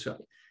class describe?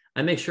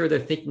 I make sure they're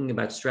thinking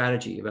about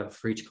strategy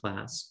for each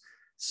class.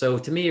 So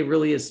to me, it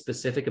really is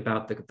specific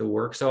about the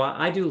work. So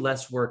I do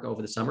less work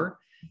over the summer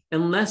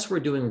unless we're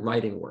doing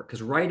writing work,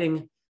 because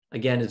writing,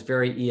 again, is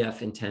very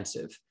EF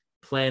intensive.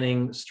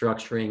 Planning,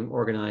 structuring,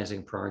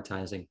 organizing,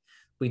 prioritizing.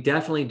 We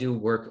definitely do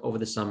work over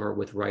the summer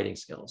with writing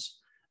skills,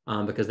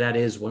 because that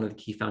is one of the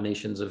key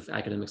foundations of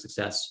academic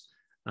success,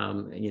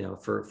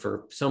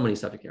 for so many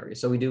subject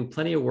areas. So we do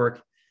plenty of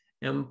work,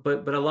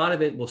 but a lot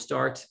of it will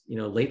start,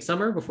 late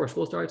summer before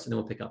school starts, and then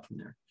we'll pick up from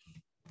there.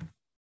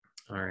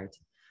 All right.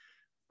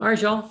 All right,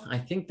 y'all. I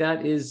think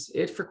that is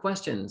it for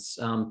questions.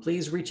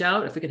 Please reach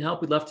out if we can help.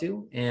 We'd love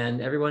to.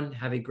 And everyone,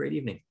 have a great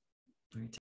evening. All right.